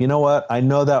moments is like, you know what? I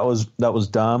know that was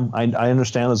dumb. I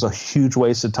understand it was a huge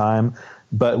waste of time,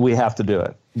 but we have to do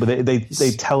it. But they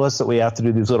tell us that we have to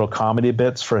do these little comedy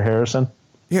bits for Harrison.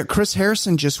 Yeah, Chris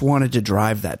Harrison just wanted to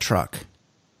drive that truck,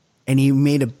 and he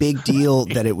made a big deal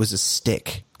that it was a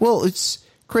stick. Well, it's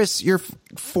Chris, you're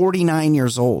 49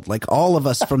 years old. Like, all of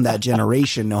us from that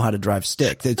generation know how to drive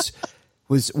stick.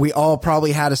 We all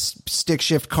probably had a stick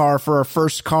shift car for our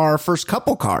first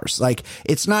couple cars. Like,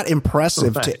 it's not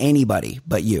impressive to anybody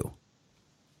but you.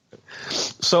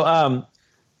 So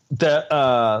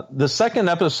the second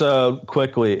episode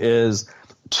quickly is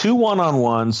 2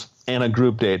 one-on-ones and a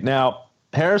group date. Now,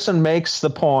 Harrison makes the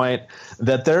point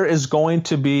that there is going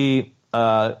to be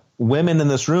women in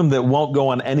this room that won't go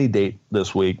on any date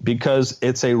this week because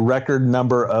it's a record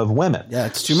number of women. Yeah,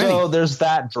 it's too many. So there's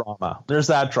that drama.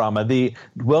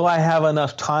 Will I have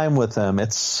enough time with them?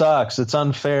 It sucks. It's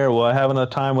unfair. Will I have enough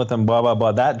time with them? Blah, blah,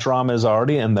 blah. That drama is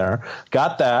already in there.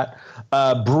 Got that.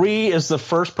 Bree is the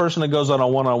first person that goes on a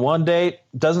one-on-one date.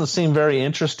 Doesn't seem very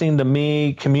interesting to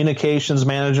me. Communications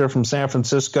manager from San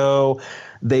Francisco.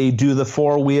 They do the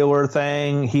four-wheeler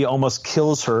thing. He almost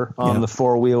kills her on the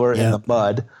four-wheeler in the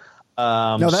mud.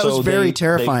 No, that was very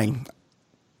terrifying.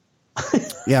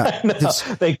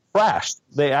 They crashed.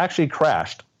 They actually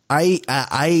crashed.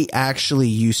 I actually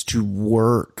used to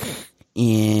work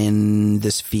in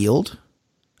this field.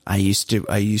 I used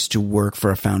to work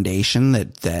for a foundation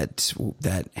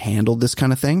that handled this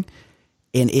kind of thing,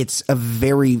 and it's a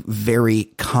very, very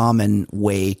common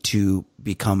way to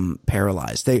become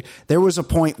paralyzed. There was a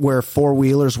point where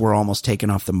four-wheelers were almost taken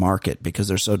off the market because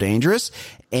they're so dangerous,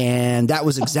 and that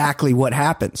was exactly what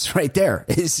happens right there.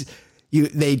 Is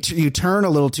you turn a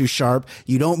little too sharp,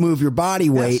 you don't move your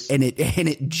body weight, and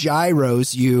it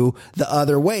gyros you the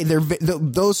other way.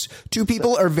 Those two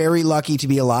people are very lucky to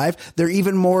be alive. They're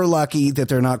even more lucky that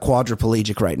they're not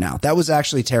quadriplegic right now. That was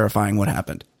actually terrifying what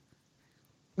happened.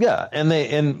 Yeah,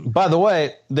 and by the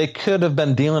way, they could have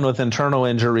been dealing with internal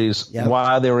injuries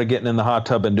while they were getting in the hot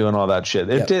tub and doing all that shit.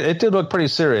 It did look pretty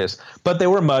serious, but they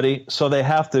were muddy, so they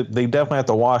definitely have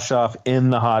to wash off in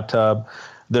the hot tub.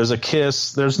 There's a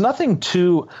kiss. There's nothing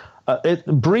too.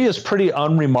 Bree is pretty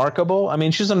unremarkable. I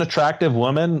mean, she's an attractive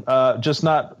woman, just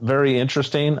not very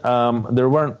interesting. There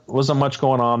wasn't much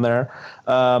going on there.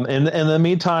 In the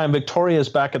meantime, Victoria's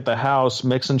back at the house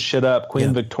mixing shit up.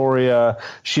 Queen Victoria.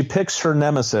 She picks her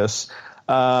nemesis,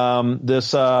 this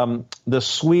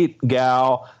sweet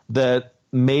gal that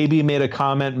maybe made a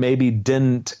comment, maybe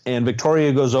didn't, and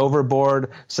Victoria goes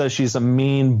overboard, says she's a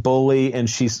mean bully, and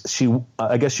she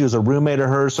I guess she was a roommate of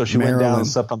hers, so she went down and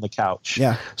slept on the couch.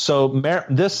 Yeah. So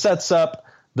this sets up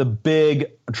the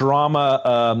big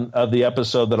drama of the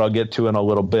episode that I'll get to in a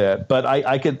little bit. But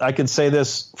I could say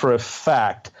this for a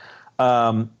fact: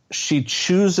 she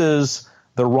chooses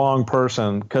the wrong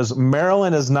person, because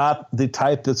Marilyn is not the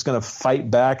type that's going to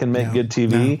fight back and make good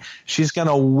TV. No. She's going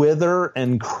to wither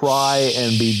and cry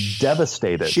and be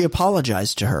devastated. She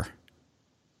apologized to her.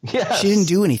 Yes. She didn't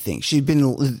do anything.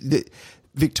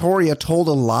 Victoria told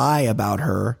a lie about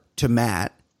her to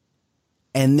Matt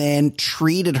and then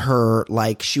treated her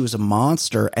like she was a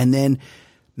monster. And then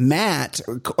Matt,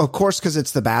 of course, because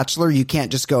it's The Bachelor, you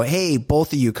can't just go, hey,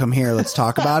 both of you come here, let's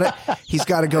talk about it. He's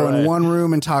got to go in one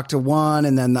room and talk to one,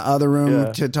 and then the other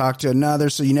room to talk to another,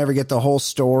 so you never get the whole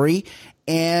story.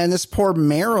 And this poor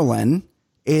Marilyn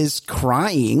is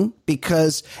crying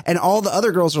because, and all the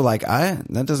other girls are like,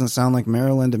 that doesn't sound like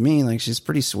Marilyn to me. Like, she's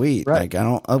pretty sweet. Right.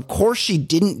 Like, of course she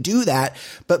didn't do that,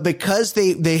 but because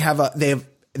they have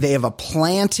a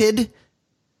planted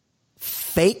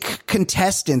fake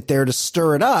contestant there to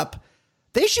stir it up,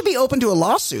 they should be open to a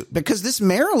lawsuit, because this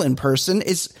Marilyn person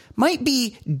might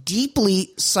be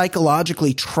deeply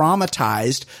psychologically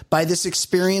traumatized by this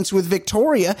experience with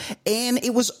Victoria, and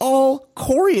it was all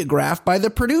choreographed by the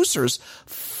producers.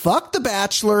 fuck The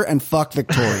Bachelor and fuck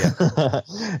Victoria.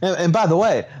 and by the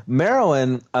way,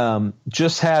 Marilyn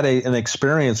just had an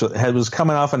experience was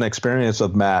coming off an experience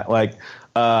with Matt. Like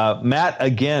Matt,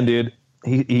 again, dude,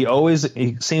 he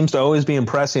seems to always be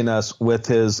impressing us with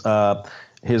his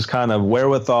kind of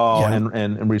wherewithal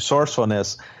and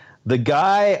resourcefulness. The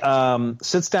guy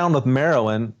sits down with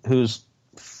Marilyn, who's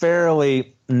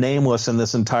fairly nameless in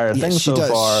this entire thing so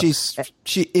far.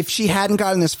 If she hadn't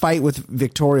gotten this fight with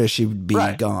Victoria, she would be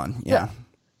gone. Yeah.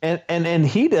 And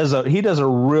he does a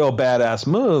real badass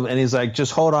move, and he's like,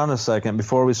 just hold on a second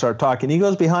before we start talking. He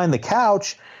goes behind the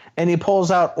couch and he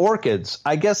pulls out orchids.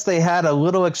 I guess they had a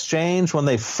little exchange when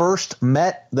they first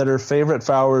met that her favorite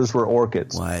flowers were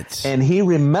orchids. What? And he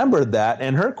remembered that,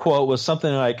 and her quote was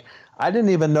something like, I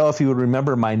didn't even know if he would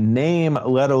remember my name,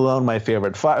 let alone my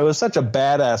favorite flower. It was such a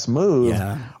badass move.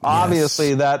 Yeah.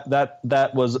 Obviously, that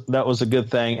was a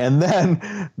good thing. And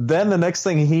then the next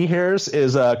thing he hears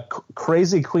is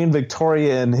crazy Queen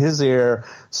Victoria in his ear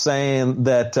saying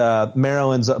that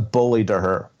Marilyn's a bully to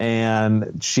her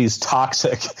and she's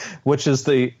toxic, which is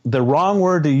the wrong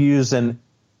word to use in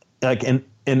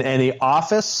any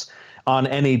office, on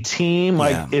any team.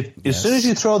 As soon as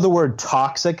you throw the word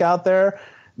toxic out there,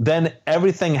 then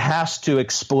everything has to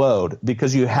explode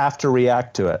because you have to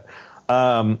react to it.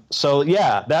 That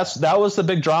was the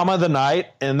big drama of the night,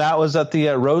 and that was at the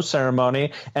rose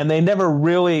ceremony. And they never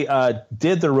really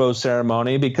did the rose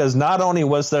ceremony because not only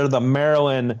was there the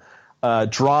Marilyn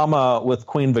drama with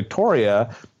Queen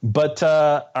Victoria, but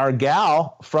our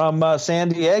gal from San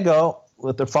Diego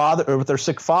with their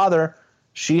sick father.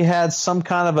 She had some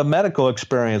kind of a medical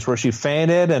experience where she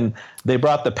fainted, and they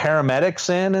brought the paramedics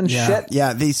in and shit.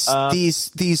 Yeah,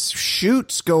 these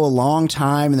shoots go a long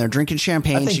time, and they're drinking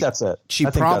champagne. I think that's it. She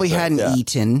probably hadn't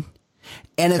eaten,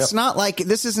 and it's not like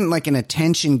this isn't like an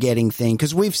attention getting thing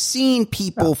because we've seen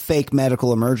people fake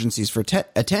medical emergencies for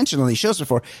attention on these shows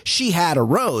before. She had a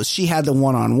rose. She had the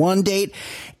one-on-one date,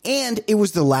 and it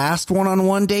was the last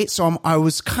one-on-one date. So I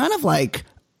was kind of like,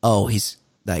 oh, he's.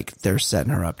 Like they're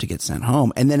setting her up to get sent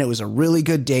home. And then it was a really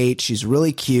good date. She's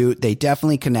really cute. They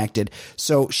definitely connected.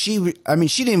 So she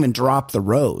didn't even drop the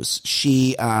rose.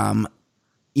 She had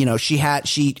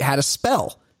a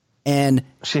spell, and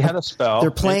she had a spell.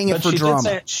 They're playing it for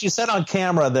drama. She said on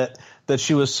camera that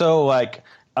she was so like,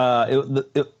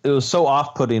 it was so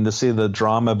off-putting to see the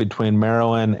drama between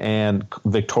Marilyn and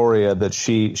Victoria that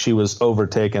she was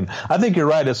overtaken. I think you're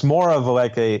right. It's more of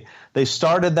like they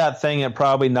started that thing at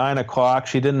probably 9 o'clock.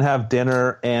 She didn't have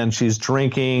dinner and she's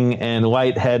drinking and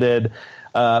lightheaded.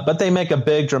 But they make a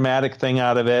big dramatic thing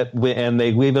out of it, and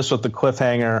they leave us with the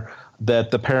cliffhanger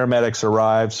that the paramedics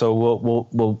arrived. So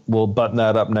we'll button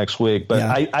that up next week. But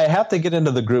I have to get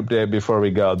into the group date before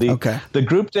we go. The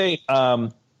group date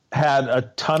had a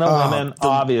ton of women,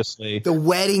 obviously. The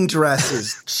wedding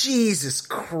dresses. Jesus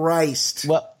Christ.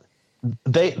 Well,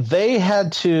 they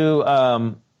had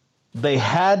to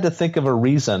think of a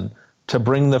reason to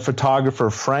bring the photographer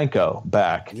Franco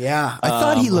back. Yeah, I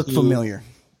thought he looked familiar.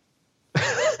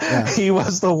 He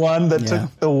was the one that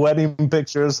took the wedding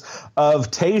pictures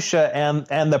of Tayshia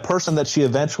and the person that she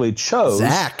eventually chose,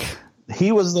 Zach.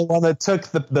 He was the one that took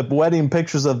the wedding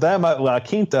pictures of them at La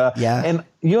Quinta. Yeah. And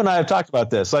you and I have talked about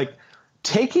this. Like,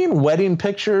 taking wedding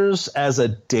pictures as a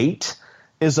date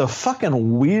is a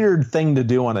fucking weird thing to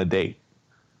do on a date.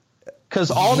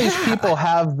 Because all these people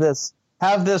have this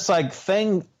like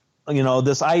thing,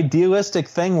 this idealistic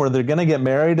thing where they're going to get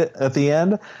married at the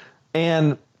end.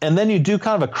 And then you do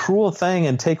kind of a cruel thing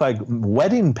and take like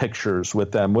wedding pictures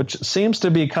with them, which seems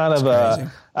to be kind of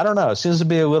I don't know. It seems to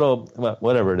be a little,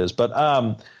 whatever it is.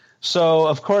 But so,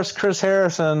 of course, Chris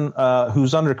Harrison,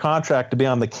 who's under contract to be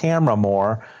on the camera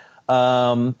more,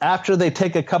 after they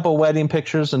take a couple wedding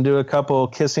pictures and do a couple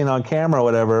kissing on camera or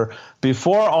whatever,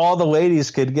 before all the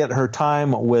ladies could get her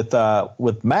time with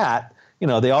Matt,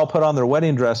 they all put on their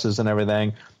wedding dresses and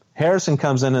everything. Harrison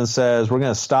comes in and says, we're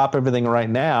going to stop everything right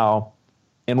now,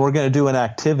 and we're going to do an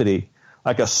activity,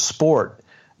 like a sport,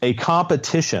 a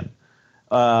competition,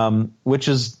 which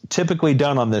is typically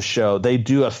done on this show. They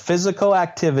do a physical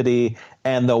activity,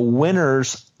 and the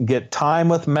winners get time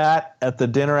with Matt at the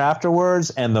dinner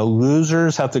afterwards, and the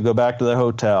losers have to go back to their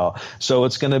hotel. So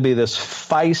it's going to be this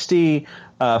feisty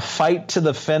fight to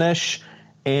the finish.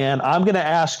 And I'm going to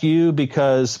ask you,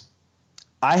 because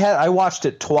I watched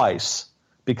it twice,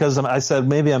 because I said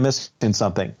maybe I'm missing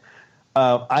something.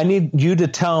 I need you to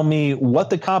tell me what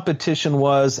the competition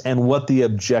was and what the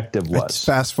objective was. It's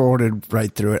fast forwarded right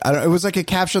through it. It was like a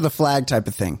capture the flag type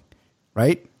of thing,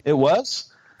 right? It was?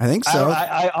 I think so.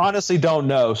 I honestly don't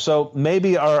know. So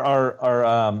maybe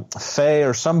our Faye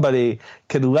or somebody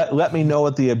could let me know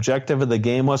what the objective of the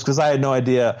game was, because I had no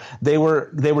idea. They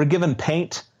were given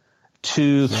paint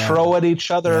to throw at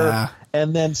each other,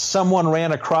 and then someone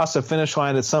ran across the finish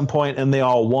line at some point, and they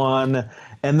all won.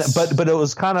 But it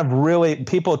was kind of really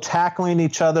people tackling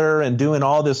each other and doing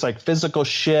all this like physical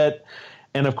shit.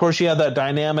 And of course, you have that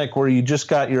dynamic where you just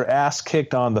got your ass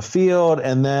kicked on the field,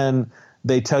 and then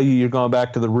they tell you you're going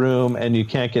back to the room and you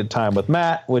can't get time with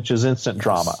Matt, which is instant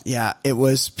drama. Yeah, it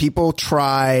was. People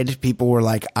tried. People were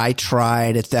like, I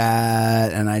tried at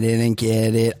that and I didn't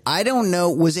get it. I don't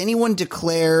know. Was anyone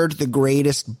declared the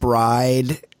greatest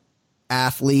bride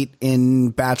athlete in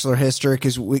Bachelor history?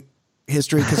 Because we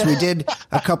did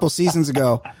a couple seasons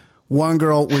ago. One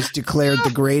girl was declared the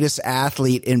greatest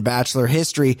athlete in Bachelor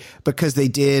history because they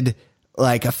did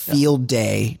like a field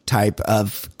day type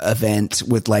of event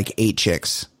with like 8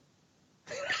 chicks.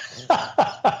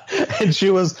 And she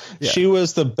was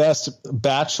the best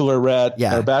bachelorette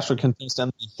or bachelor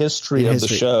contestant in the history of the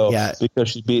show because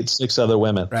she beat 6 other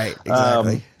women. Right.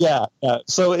 Exactly.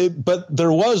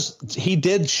 He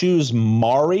did choose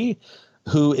Mari,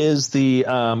 who is the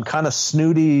kind of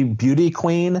snooty beauty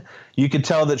queen. You could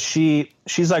tell that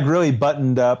she's like really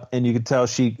buttoned up, and you could tell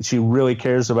she really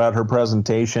cares about her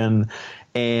presentation.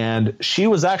 And she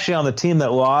was actually on the team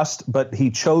that lost, but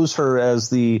he chose her as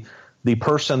the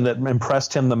person that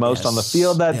impressed him the most on the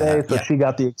field that day. So she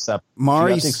got the exception.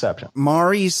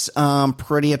 Mari's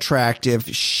pretty attractive.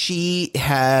 She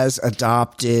has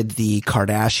adopted the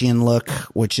Kardashian look,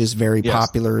 which is very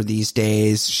popular these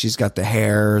days. She's got the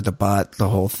hair, the butt, the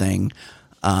whole thing.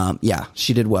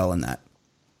 She did well in that.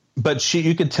 But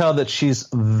you could tell that she's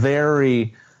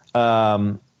very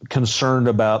concerned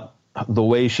about the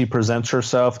way she presents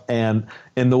herself and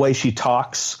in the way she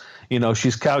talks. You know,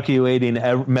 she's calculating,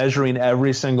 measuring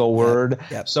every single word.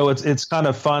 Yep. So it's kind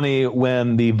of funny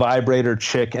when the vibrator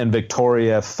chick and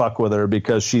Victoria fuck with her,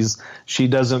 because she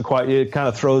doesn't quite. It kind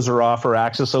of throws her off her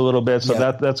axis a little bit. So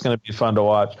that's going to be fun to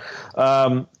watch.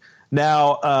 Now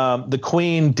the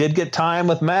Queen did get time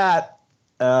with Matt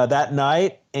that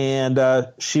night, and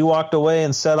she walked away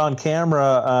and said on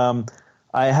camera,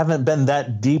 I haven't been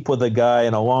that deep with a guy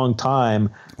in a long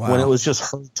time. Wow. When it was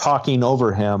just her talking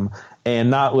over him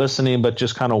and not listening, but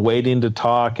just kind of waiting to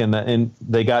talk, and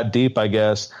they got deep, I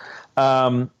guess.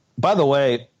 By the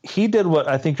way, he did what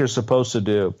I think you're supposed to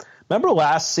do. Remember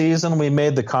last season we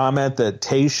made the comment that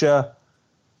Tayshia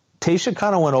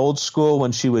kind of went old school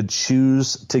when she would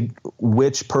choose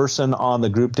which person on the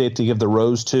group date to give the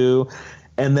rose to,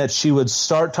 and that she would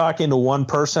start talking to one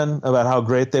person about how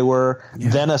great they were,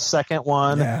 then a second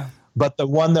one. Yeah. But the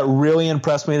one that really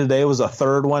impressed me today was a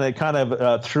third one. It kind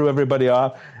of threw everybody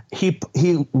off. He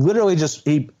literally just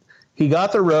he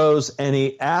got the rose, and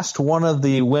he asked one of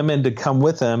the women to come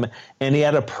with him, and he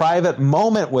had a private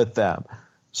moment with them.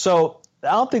 So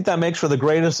I don't think that makes for the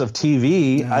greatest of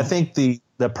TV. No. I think the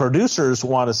producers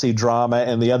want to see drama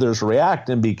and the others react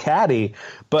and be catty.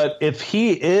 But if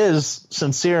he is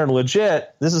sincere and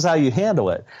legit, this is how you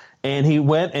handle it. And he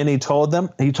went and he told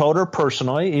her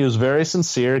personally. He was very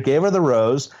sincere, gave her the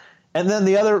rose. And then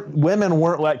the other women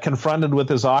weren't like confronted with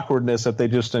his awkwardness that they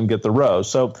just didn't get the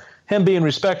rose. So him being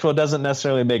respectful doesn't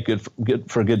necessarily make good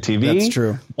for good TV. That's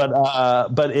true.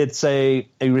 But it's a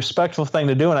respectful thing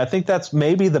to do. And I think that's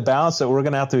maybe the balance that we're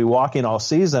going to have to be walking all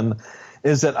season,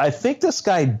 is that I think this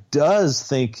guy does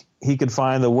think he could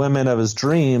find the women of his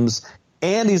dreams,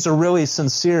 and he's a really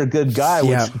sincere, good guy,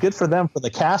 which good for them for the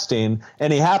casting.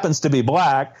 And he happens to be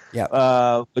black,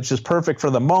 which is perfect for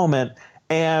the moment.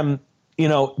 And,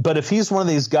 but if he's one of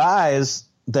these guys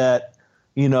that,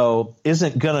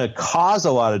 isn't going to cause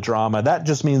a lot of drama, that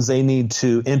just means they need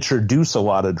to introduce a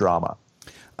lot of drama.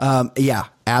 Yeah,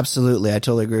 absolutely. I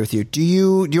totally agree with you. Do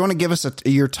you want to give us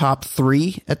your top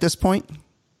 3 at this point?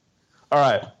 All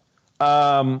right.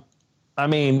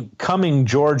 Coming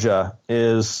Georgia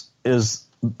is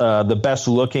the best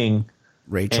looking,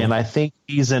 Rachel, and I think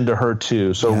he's into her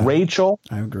too. So Rachel,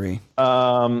 I agree.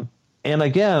 And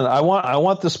again, I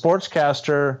want the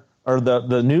sportscaster or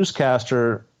the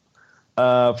newscaster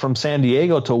from San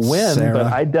Diego to win, Sarah. But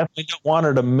I definitely don't want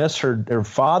her to miss her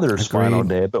father's final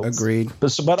day. Agreed.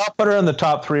 But I'll put her in the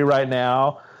top 3 right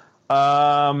now.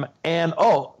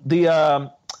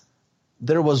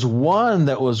 There was one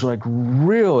that was like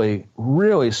really,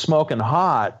 really smoking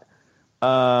hot.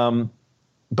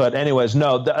 But anyways,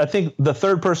 no, I think the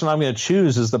third person I'm going to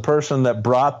choose is the person that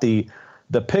brought the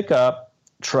pickup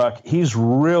truck. He's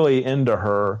really into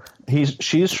her.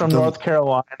 She's from North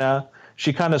Carolina.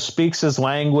 She kind of speaks his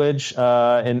language,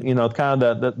 and kind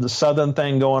of the southern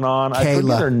thing going on. Kayla. I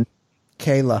forget her.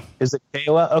 Kayla. Is it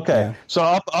Kayla? Okay. Yeah. So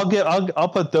I'll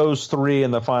put those three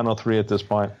in the final three at this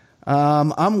point.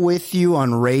 I'm with you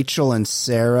on Rachel and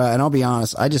Sarah, and I'll be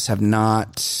honest, I just have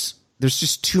not. There's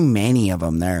just too many of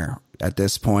them there at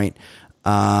this point.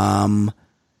 I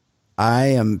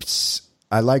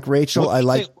like Rachel.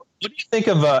 What do you think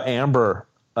of Amber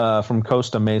from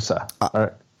Costa Mesa?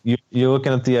 You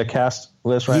looking at the cast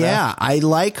list right now? Yeah, I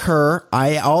like her.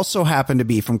 I also happen to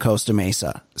be from Costa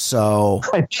Mesa, so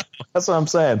that's what I'm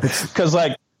saying. Because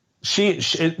like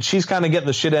she's kind of getting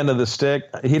the shit end of the stick.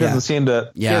 He doesn't seem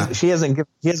to. Yeah, he hasn't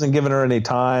given her any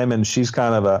time, and she's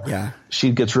kind of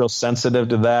she gets real sensitive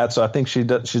to that. So I think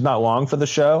she's not long for the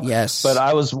show. Yes, but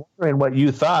I was wondering what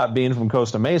you thought being from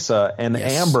Costa Mesa and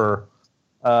Amber.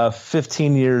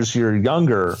 15 years you're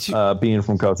younger, being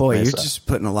from Costa Mesa. You're just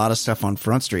putting a lot of stuff on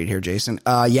Front Street here, Jason.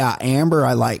 Yeah, Amber,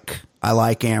 I like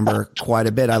Amber quite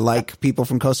a bit. I like people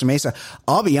from Costa Mesa.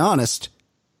 I'll be honest,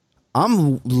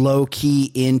 I'm low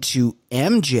key into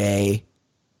MJ,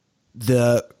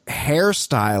 the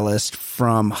hairstylist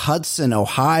from Hudson,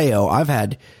 Ohio. I've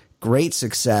had great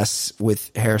success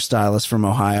with hairstylists from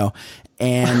Ohio,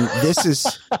 and this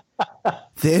is.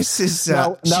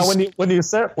 Now when you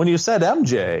said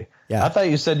MJ, I thought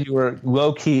you said you were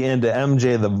low key into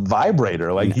MJ the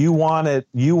vibrator. Like you want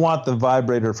the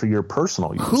vibrator for your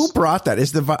personal use. Who brought that?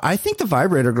 I think the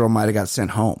vibrator girl might have got sent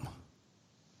home.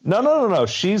 No.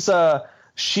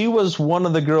 She was one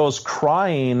of the girls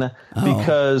crying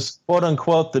because, quote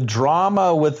unquote, the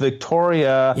drama with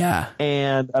Victoria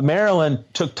and Marilyn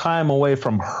took time away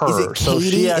from her. Is it Katie? So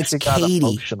she actually got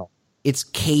emotional. It's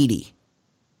Katie.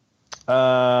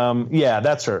 Yeah,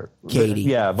 that's her. Katie.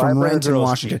 Yeah, from Renton,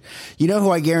 Washington. You know who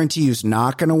I guarantee you is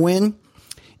not going to win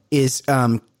is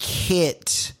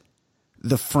Kit,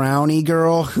 the frowny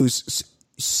girl who's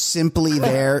simply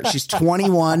there. She's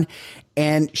 21,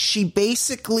 and she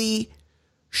basically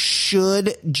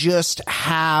should just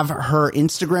have her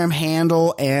Instagram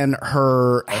handle and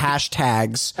her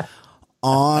hashtags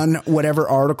on whatever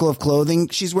article of clothing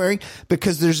she's wearing,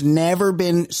 because there's never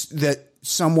been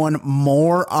someone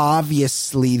more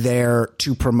obviously there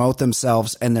to promote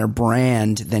themselves and their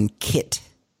brand than Kit.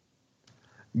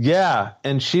 Yeah,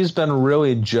 and she's been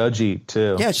really judgy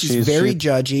too. Yeah, she's very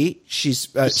judgy. She's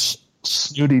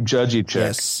snooty, judgy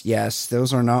chick. Yes,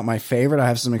 those are not my favorite. I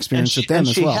have some experience with them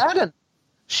as well.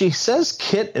 She says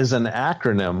Kit is an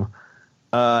acronym,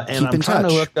 and I'm trying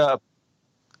to look up.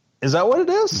 Is that what it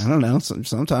is? I don't know.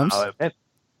 Sometimes.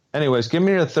 Anyways, give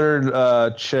me your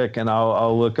third chick, and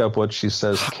I'll look up what she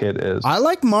says Kit is. I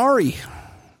like Mari.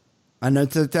 I know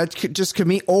that just could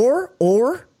be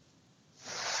or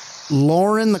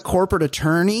Lauren, the corporate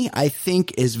attorney, I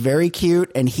think is very cute,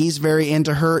 and he's very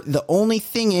into her. The only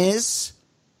thing is,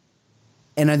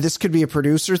 and this could be a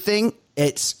producer thing,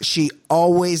 she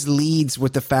always leads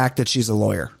with the fact that she's a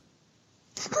lawyer.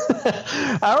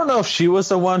 I don't know if she was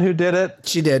the one who did it.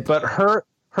 She did. But her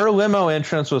limo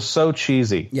entrance was so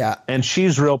cheesy. Yeah. And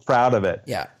she's real proud of it.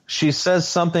 Yeah. She says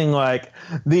something like,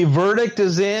 the verdict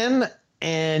is in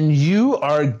and you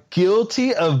are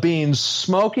guilty of being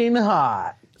smoking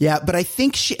hot. Yeah, but I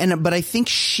think she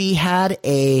had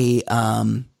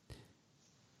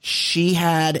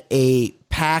a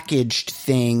packaged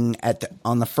thing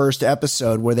on the first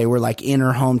episode where they were like in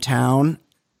her hometown,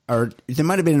 or they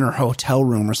might have been in her hotel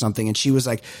room or something, and she was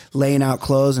like laying out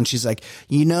clothes, and she's like,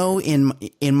 in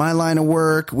my line of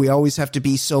work, we always have to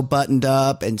be so buttoned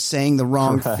up, and saying the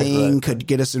wrong thing could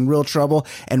get us in real trouble.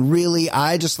 And really,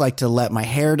 I just like to let my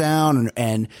hair down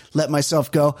and let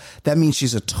myself go. That means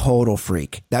she's a total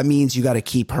freak. That means you got to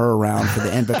keep her around for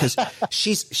the end, because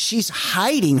she's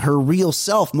hiding her real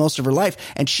self most of her life,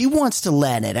 and she wants to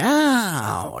let it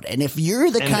out. And if you're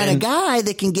the kind of guy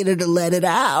that can get her to let it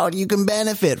out, you can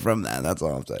benefit from that. That's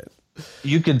all I'm saying.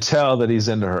 You can tell that he's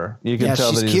into her. You can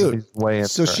tell that he's way into her.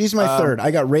 So she's my third. I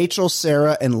got Rachel,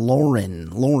 Sarah, and Lauren.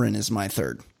 Lauren is my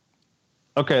third.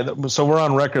 Okay, so we're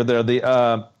on record there.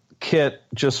 The Kit,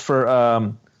 just for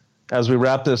as we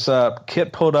wrap this up,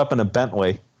 Kit pulled up in a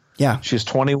Bentley. Yeah. She's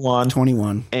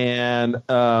 21. And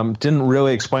didn't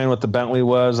really explain what the Bentley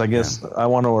was. I guess I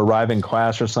want to arrive in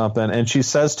class or something. And she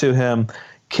says to him,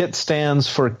 Kit stands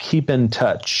for keep in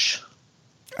touch.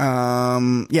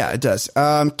 Yeah, it does.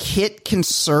 Kit can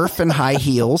surf in high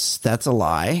heels. That's a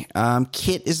lie.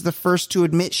 Kit is the first to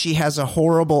admit she has a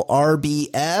horrible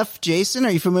RBF. Jason, are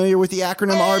you familiar with the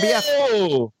acronym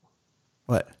RBF?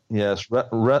 What? Yes,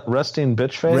 resting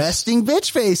bitch face. Resting bitch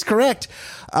face, correct.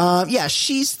 Yeah,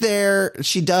 she's there.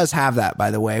 She does have that, by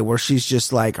the way, where she's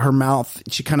just like her mouth.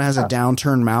 She kind of has a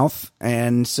downturned mouth,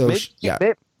 and so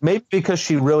maybe because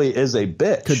she really is a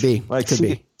bitch. Could be. Like could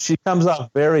be. She comes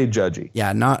off very judgy.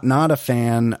 Yeah, not a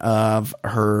fan of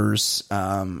hers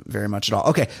very much at all.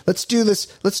 Okay, let's do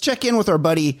this. Let's check in with our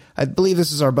buddy. I believe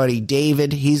this is our buddy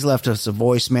David. He's left us a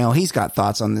voicemail. He's got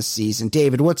thoughts on this season.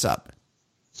 David, what's up?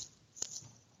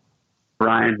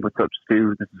 Brian, what's up,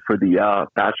 Stu? This is for the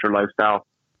Bachelor Lifestyle.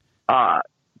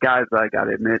 Guys, I got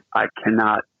to admit, I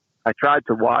tried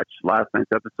to watch last night's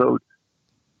episode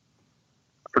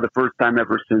for the first time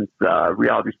ever since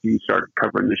Reality Steve started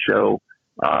covering the show.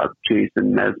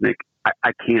 Jason Mesnick,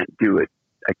 I can't do it.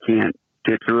 I can't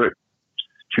get to it.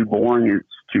 It's too boring. It's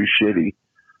too shitty.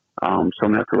 So I'm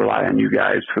going to have to rely on you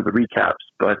guys for the recaps.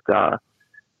 But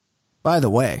by the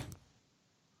way,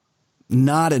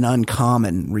 not an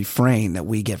uncommon refrain that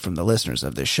we get from the listeners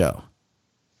of this show.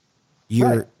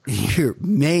 Many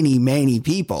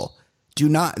people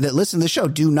that listen to the show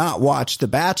do not watch The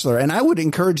Bachelor, and I would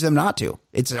encourage them not to.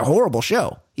 It's a horrible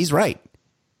show. He's right.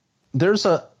 There's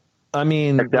a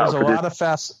lot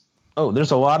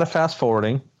of fast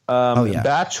forwarding.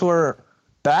 Bachelor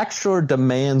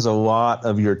demands a lot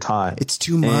of your time. It's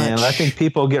too much. And I think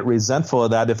people get resentful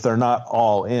of that if they're not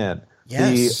all in.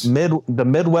 Yes. The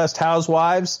Midwest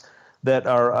housewives that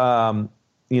are,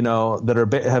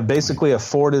 have basically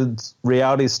afforded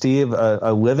Reality Steve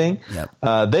a living.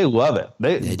 Yep. They love it.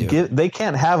 They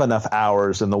can't have enough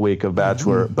hours in the week of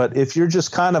Bachelor. Mm-hmm. But if you're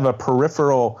just kind of a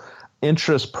peripheral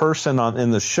interest person in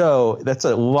the show, that's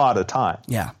a lot of time.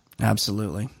 Yeah,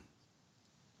 absolutely.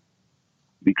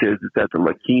 Because it's at the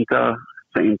La Quinta,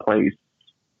 same place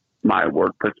my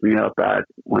work puts me up at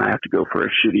when I have to go for a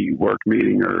shitty work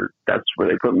meeting, or that's where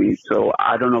they put me. So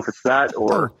I don't know if it's that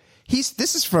or this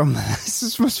is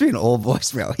supposed to be an old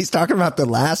voicemail. He's talking about the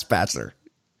last Bachelor.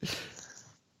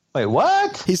 Wait,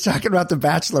 what? He's talking about the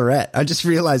Bachelorette. I just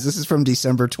realized this is from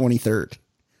December 23rd.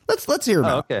 Let's hear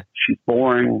about it. Okay. She's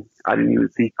boring. I didn't even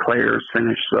see Claire's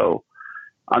finish, so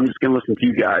I'm just going to listen to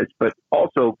you guys. But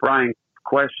also, Brian's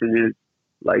question is,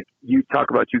 like, you talk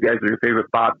about you guys are your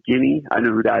favorite Bob Guinea. I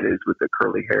know who that is with the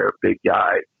curly hair, big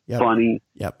guy, funny.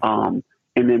 Yep. And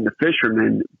then the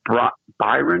fisherman,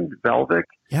 Byron Velvick,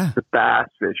 the bass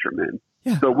fisherman.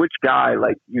 Yeah. So which guy,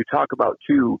 like, you talk about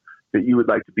two that you would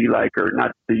like to be like, or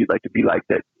not that you'd like to be like,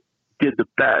 that did the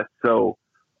best? So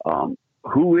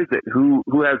who is it? Who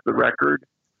has the record?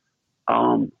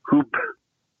 Who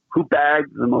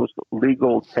bagged the most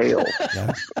legal tail?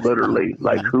 Literally,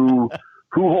 like who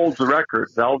holds the record,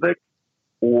 Velvick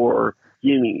or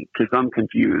Guinea? Because I'm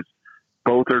confused.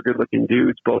 Both are good-looking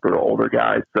dudes. Both are older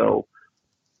guys. So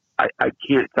I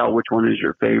can't tell which one is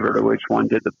your favorite or which one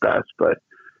did the best. But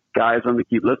guys, I'm going to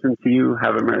keep listening to you.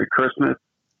 Have a Merry Christmas.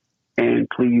 And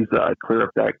please clear up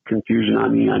that confusion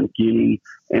on me on Guinea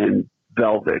and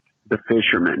Velvick, the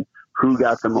fisherman. Who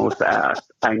got the most ass?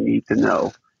 I need to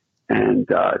know. And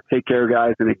take care,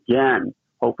 guys. And again,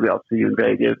 hopefully I'll see you in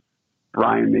Vegas.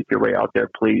 Brian, make your way out there,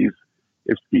 please,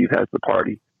 if Steve has the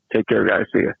party. Take care, guys.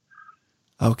 See you.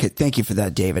 Okay, thank you for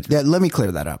that, David. Let me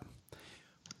clear that up.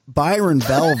 Byron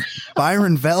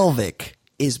Velvick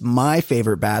is my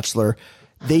favorite Bachelor.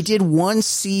 They did one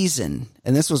season,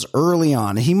 and this was early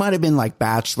on. He might have been like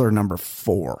Bachelor number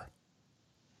 4.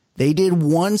 They did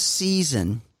one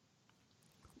season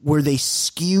where they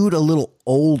skewed a little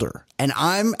older, and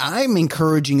I'm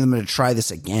encouraging them to try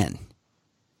this again,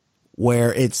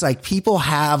 where it's like people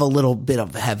have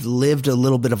lived a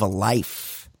little bit of a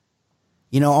life.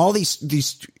 You know, all these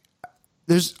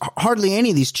there's hardly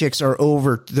any of these chicks are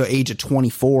over the age of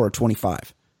 24 or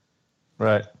 25.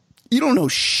 Right. You don't know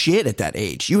shit at that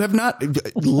age. You have not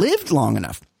lived long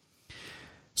enough.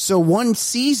 So one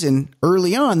season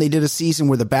early on, they did a season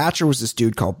where the Bachelor was this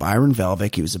dude called Byron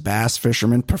Velvick. He was a bass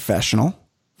fisherman professional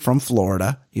from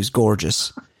Florida. He was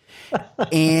gorgeous.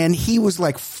 And he was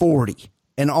like 40.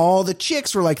 And all the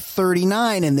chicks were like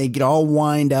 39, and they get all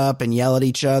wind up and yell at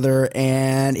each other.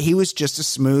 And he was just a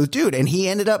smooth dude. And he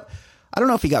ended up, I don't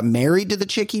know if he got married to the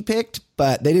chick he picked,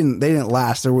 but they didn't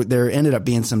last. There ended up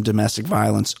being some domestic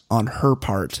violence on her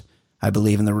part, I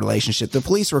believe, in the relationship. The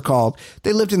police were called.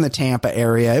 They lived in the Tampa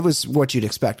area. It was what you'd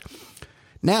expect.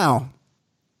 Now,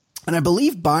 and I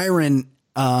believe Byron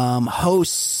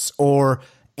hosts or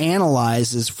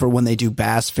analyzes for when they do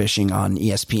bass fishing on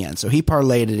ESPN. So he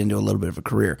parlayed it into a little bit of a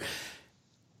career.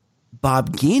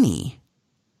 Bob Guinea,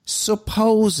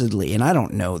 supposedly, and I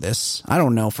don't know this, I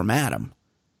don't know from Adam,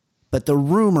 but the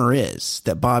rumor is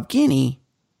that Bob Guinea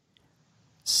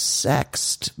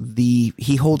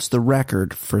he holds the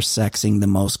record for sexing the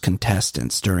most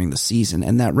contestants during the season,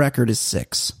 and that record is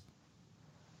 6.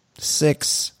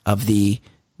 6 of the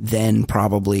then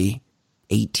probably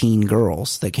 18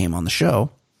 girls that came on the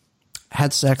show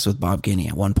had sex with Bob Guinea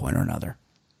at one point or another.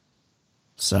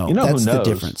 So You know that's who the knows?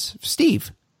 difference.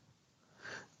 Steve.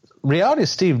 Reality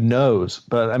Steve knows,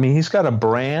 but I mean, he's got a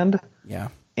brand. Yeah.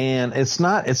 And it's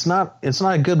not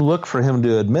a good look for him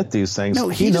to admit these things. No,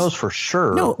 he knows for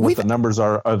sure what the numbers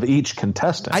are of each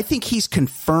contestant. I think he's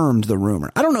confirmed the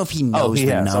rumor. I don't know if he knows he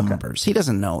the has. numbers. Okay. He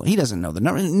doesn't know the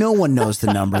numbers. No one knows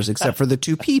the numbers except for the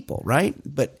two people, right?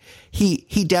 But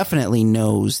he definitely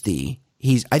knows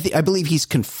I believe he's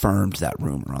confirmed that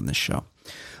rumor on this show.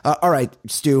 All right,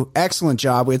 Stu, excellent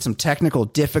job. We had some technical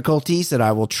difficulties that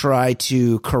I will try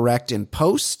to correct in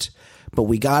post, but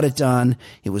we got it done.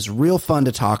 It was real fun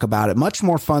to talk about it. Much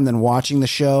more fun than watching the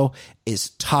show is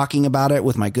talking about it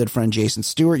with my good friend Jason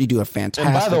Stewart. You do a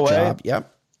fantastic job.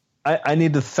 Yep. I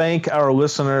need to thank our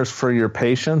listeners for your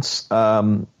patience.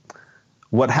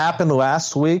 What happened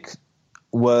last week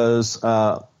was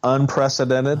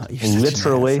unprecedented,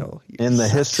 literally, in the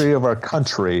history of our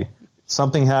country.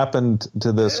 Something happened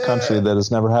to this country that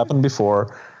has never happened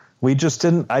before. I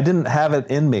didn't have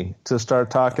it in me to start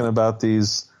talking about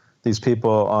these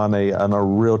people on a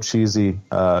real cheesy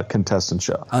contestant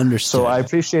show. Understood. So I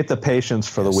appreciate the patience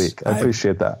for the week. I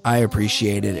appreciate that. I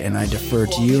appreciate it, and I defer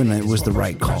to you, and it was the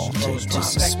right call to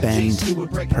suspend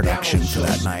production for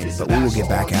that night. But we will get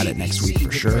back at it next week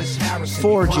for sure.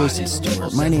 For Jason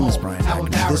Stewart, my name is Brian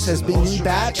Hackman. This has been The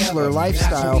Bachelor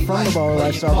Lifestyle from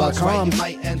theballerlifestyle.com.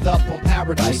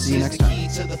 I'll see you next time.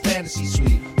 To the fantasy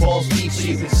suite, balls deep so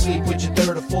you can sleep with your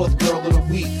third or fourth girl of the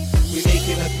week. We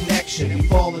making a connection, we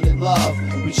falling in love.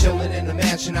 We chilling in a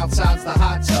mansion outside's the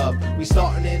hot tub. We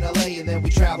starting in LA and then we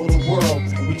travel the world.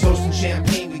 We toasting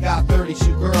champagne, we got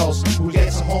 32 girls. Who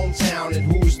gets a hometown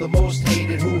and who's the most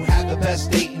hated? Who had the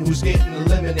best date and who's getting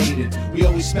eliminated? We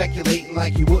always speculating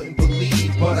like you wouldn't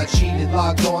believe, but I cheated,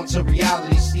 logged on to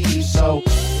reality Steve. So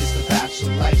it's the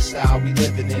Bachelor lifestyle we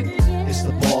living in. It's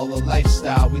the baller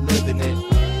lifestyle we living in.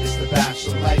 It's the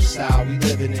Bachelor lifestyle we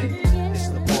living in. It's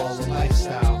the baller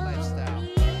lifestyle.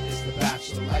 It's the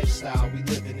Bachelor lifestyle we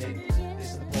living in.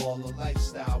 It's the baller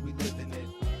lifestyle we living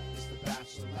in. It's the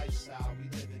Bachelor lifestyle we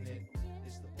living in.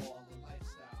 It's the baller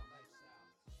lifestyle.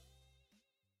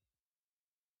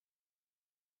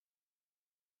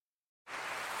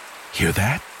 Hear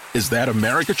that? Is that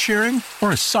America cheering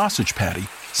or a sausage patty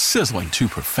sizzling to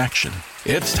perfection?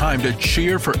 It's time to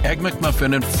cheer for Egg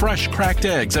McMuffin and fresh cracked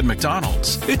eggs at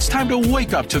McDonald's. It's time to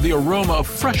wake up to the aroma of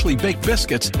freshly baked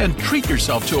biscuits and treat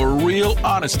yourself to a real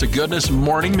honest-to-goodness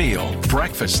morning meal.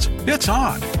 Breakfast, it's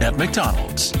on at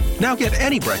McDonald's. Now get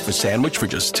any breakfast sandwich for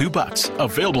just $2.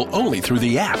 Available only through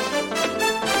the app.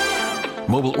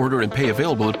 Mobile order and pay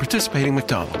available at participating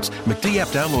McDonald's. McD app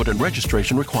download and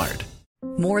registration required.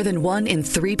 More than 1 in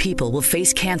 3 people will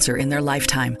face cancer in their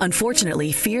lifetime.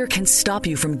 Unfortunately, fear can stop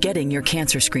you from getting your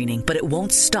cancer screening, but it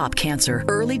won't stop cancer.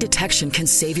 Early detection can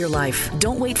save your life.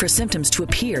 Don't wait for symptoms to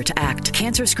appear to act.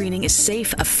 Cancer screening is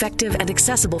safe, effective, and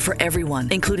accessible for everyone,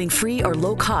 including free or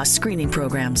low-cost screening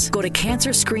programs. Go to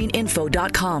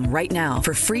cancerscreeninfo.com right now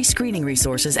for free screening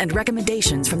resources and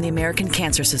recommendations from the American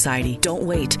Cancer Society. Don't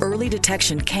wait. Early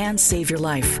detection can save your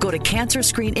life. Go to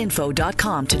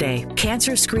cancerscreeninfo.com today.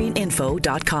 Cancerscreeninfo.com.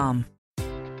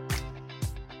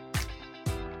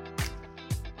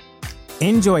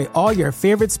 Enjoy all your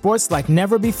favorite sports like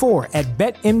never before at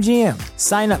BetMGM.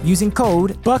 Sign up using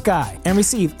code Buckeye and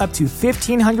receive up to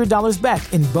 $1,500 back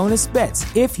in bonus bets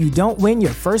if you don't win your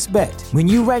first bet. When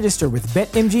you register with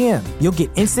BetMGM, you'll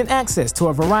get instant access to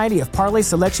a variety of parlay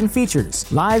selection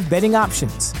features, live betting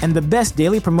options, and the best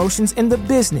daily promotions in the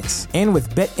business. And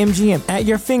with BetMGM at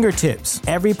your fingertips,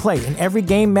 every play and every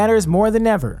game matters more than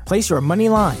ever. Place your money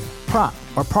line, prop,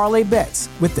 or parlay bets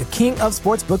with the king of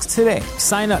sportsbooks today.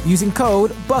 Sign up using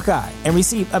code Buckeye and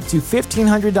receive up to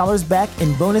 $1,500 back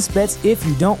in bonus bets if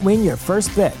you don't win your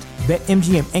first bet.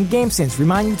 BetMGM and GameSense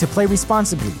remind you to play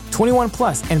responsibly. 21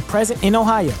 plus and present in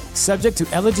Ohio, subject to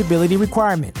eligibility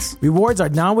requirements. Rewards are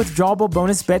non-withdrawable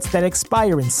bonus bets that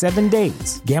expire in 7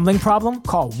 days. Gambling problem?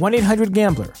 Call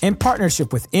 1-800-GAMBLER. In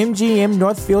partnership with MGM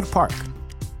Northfield Park.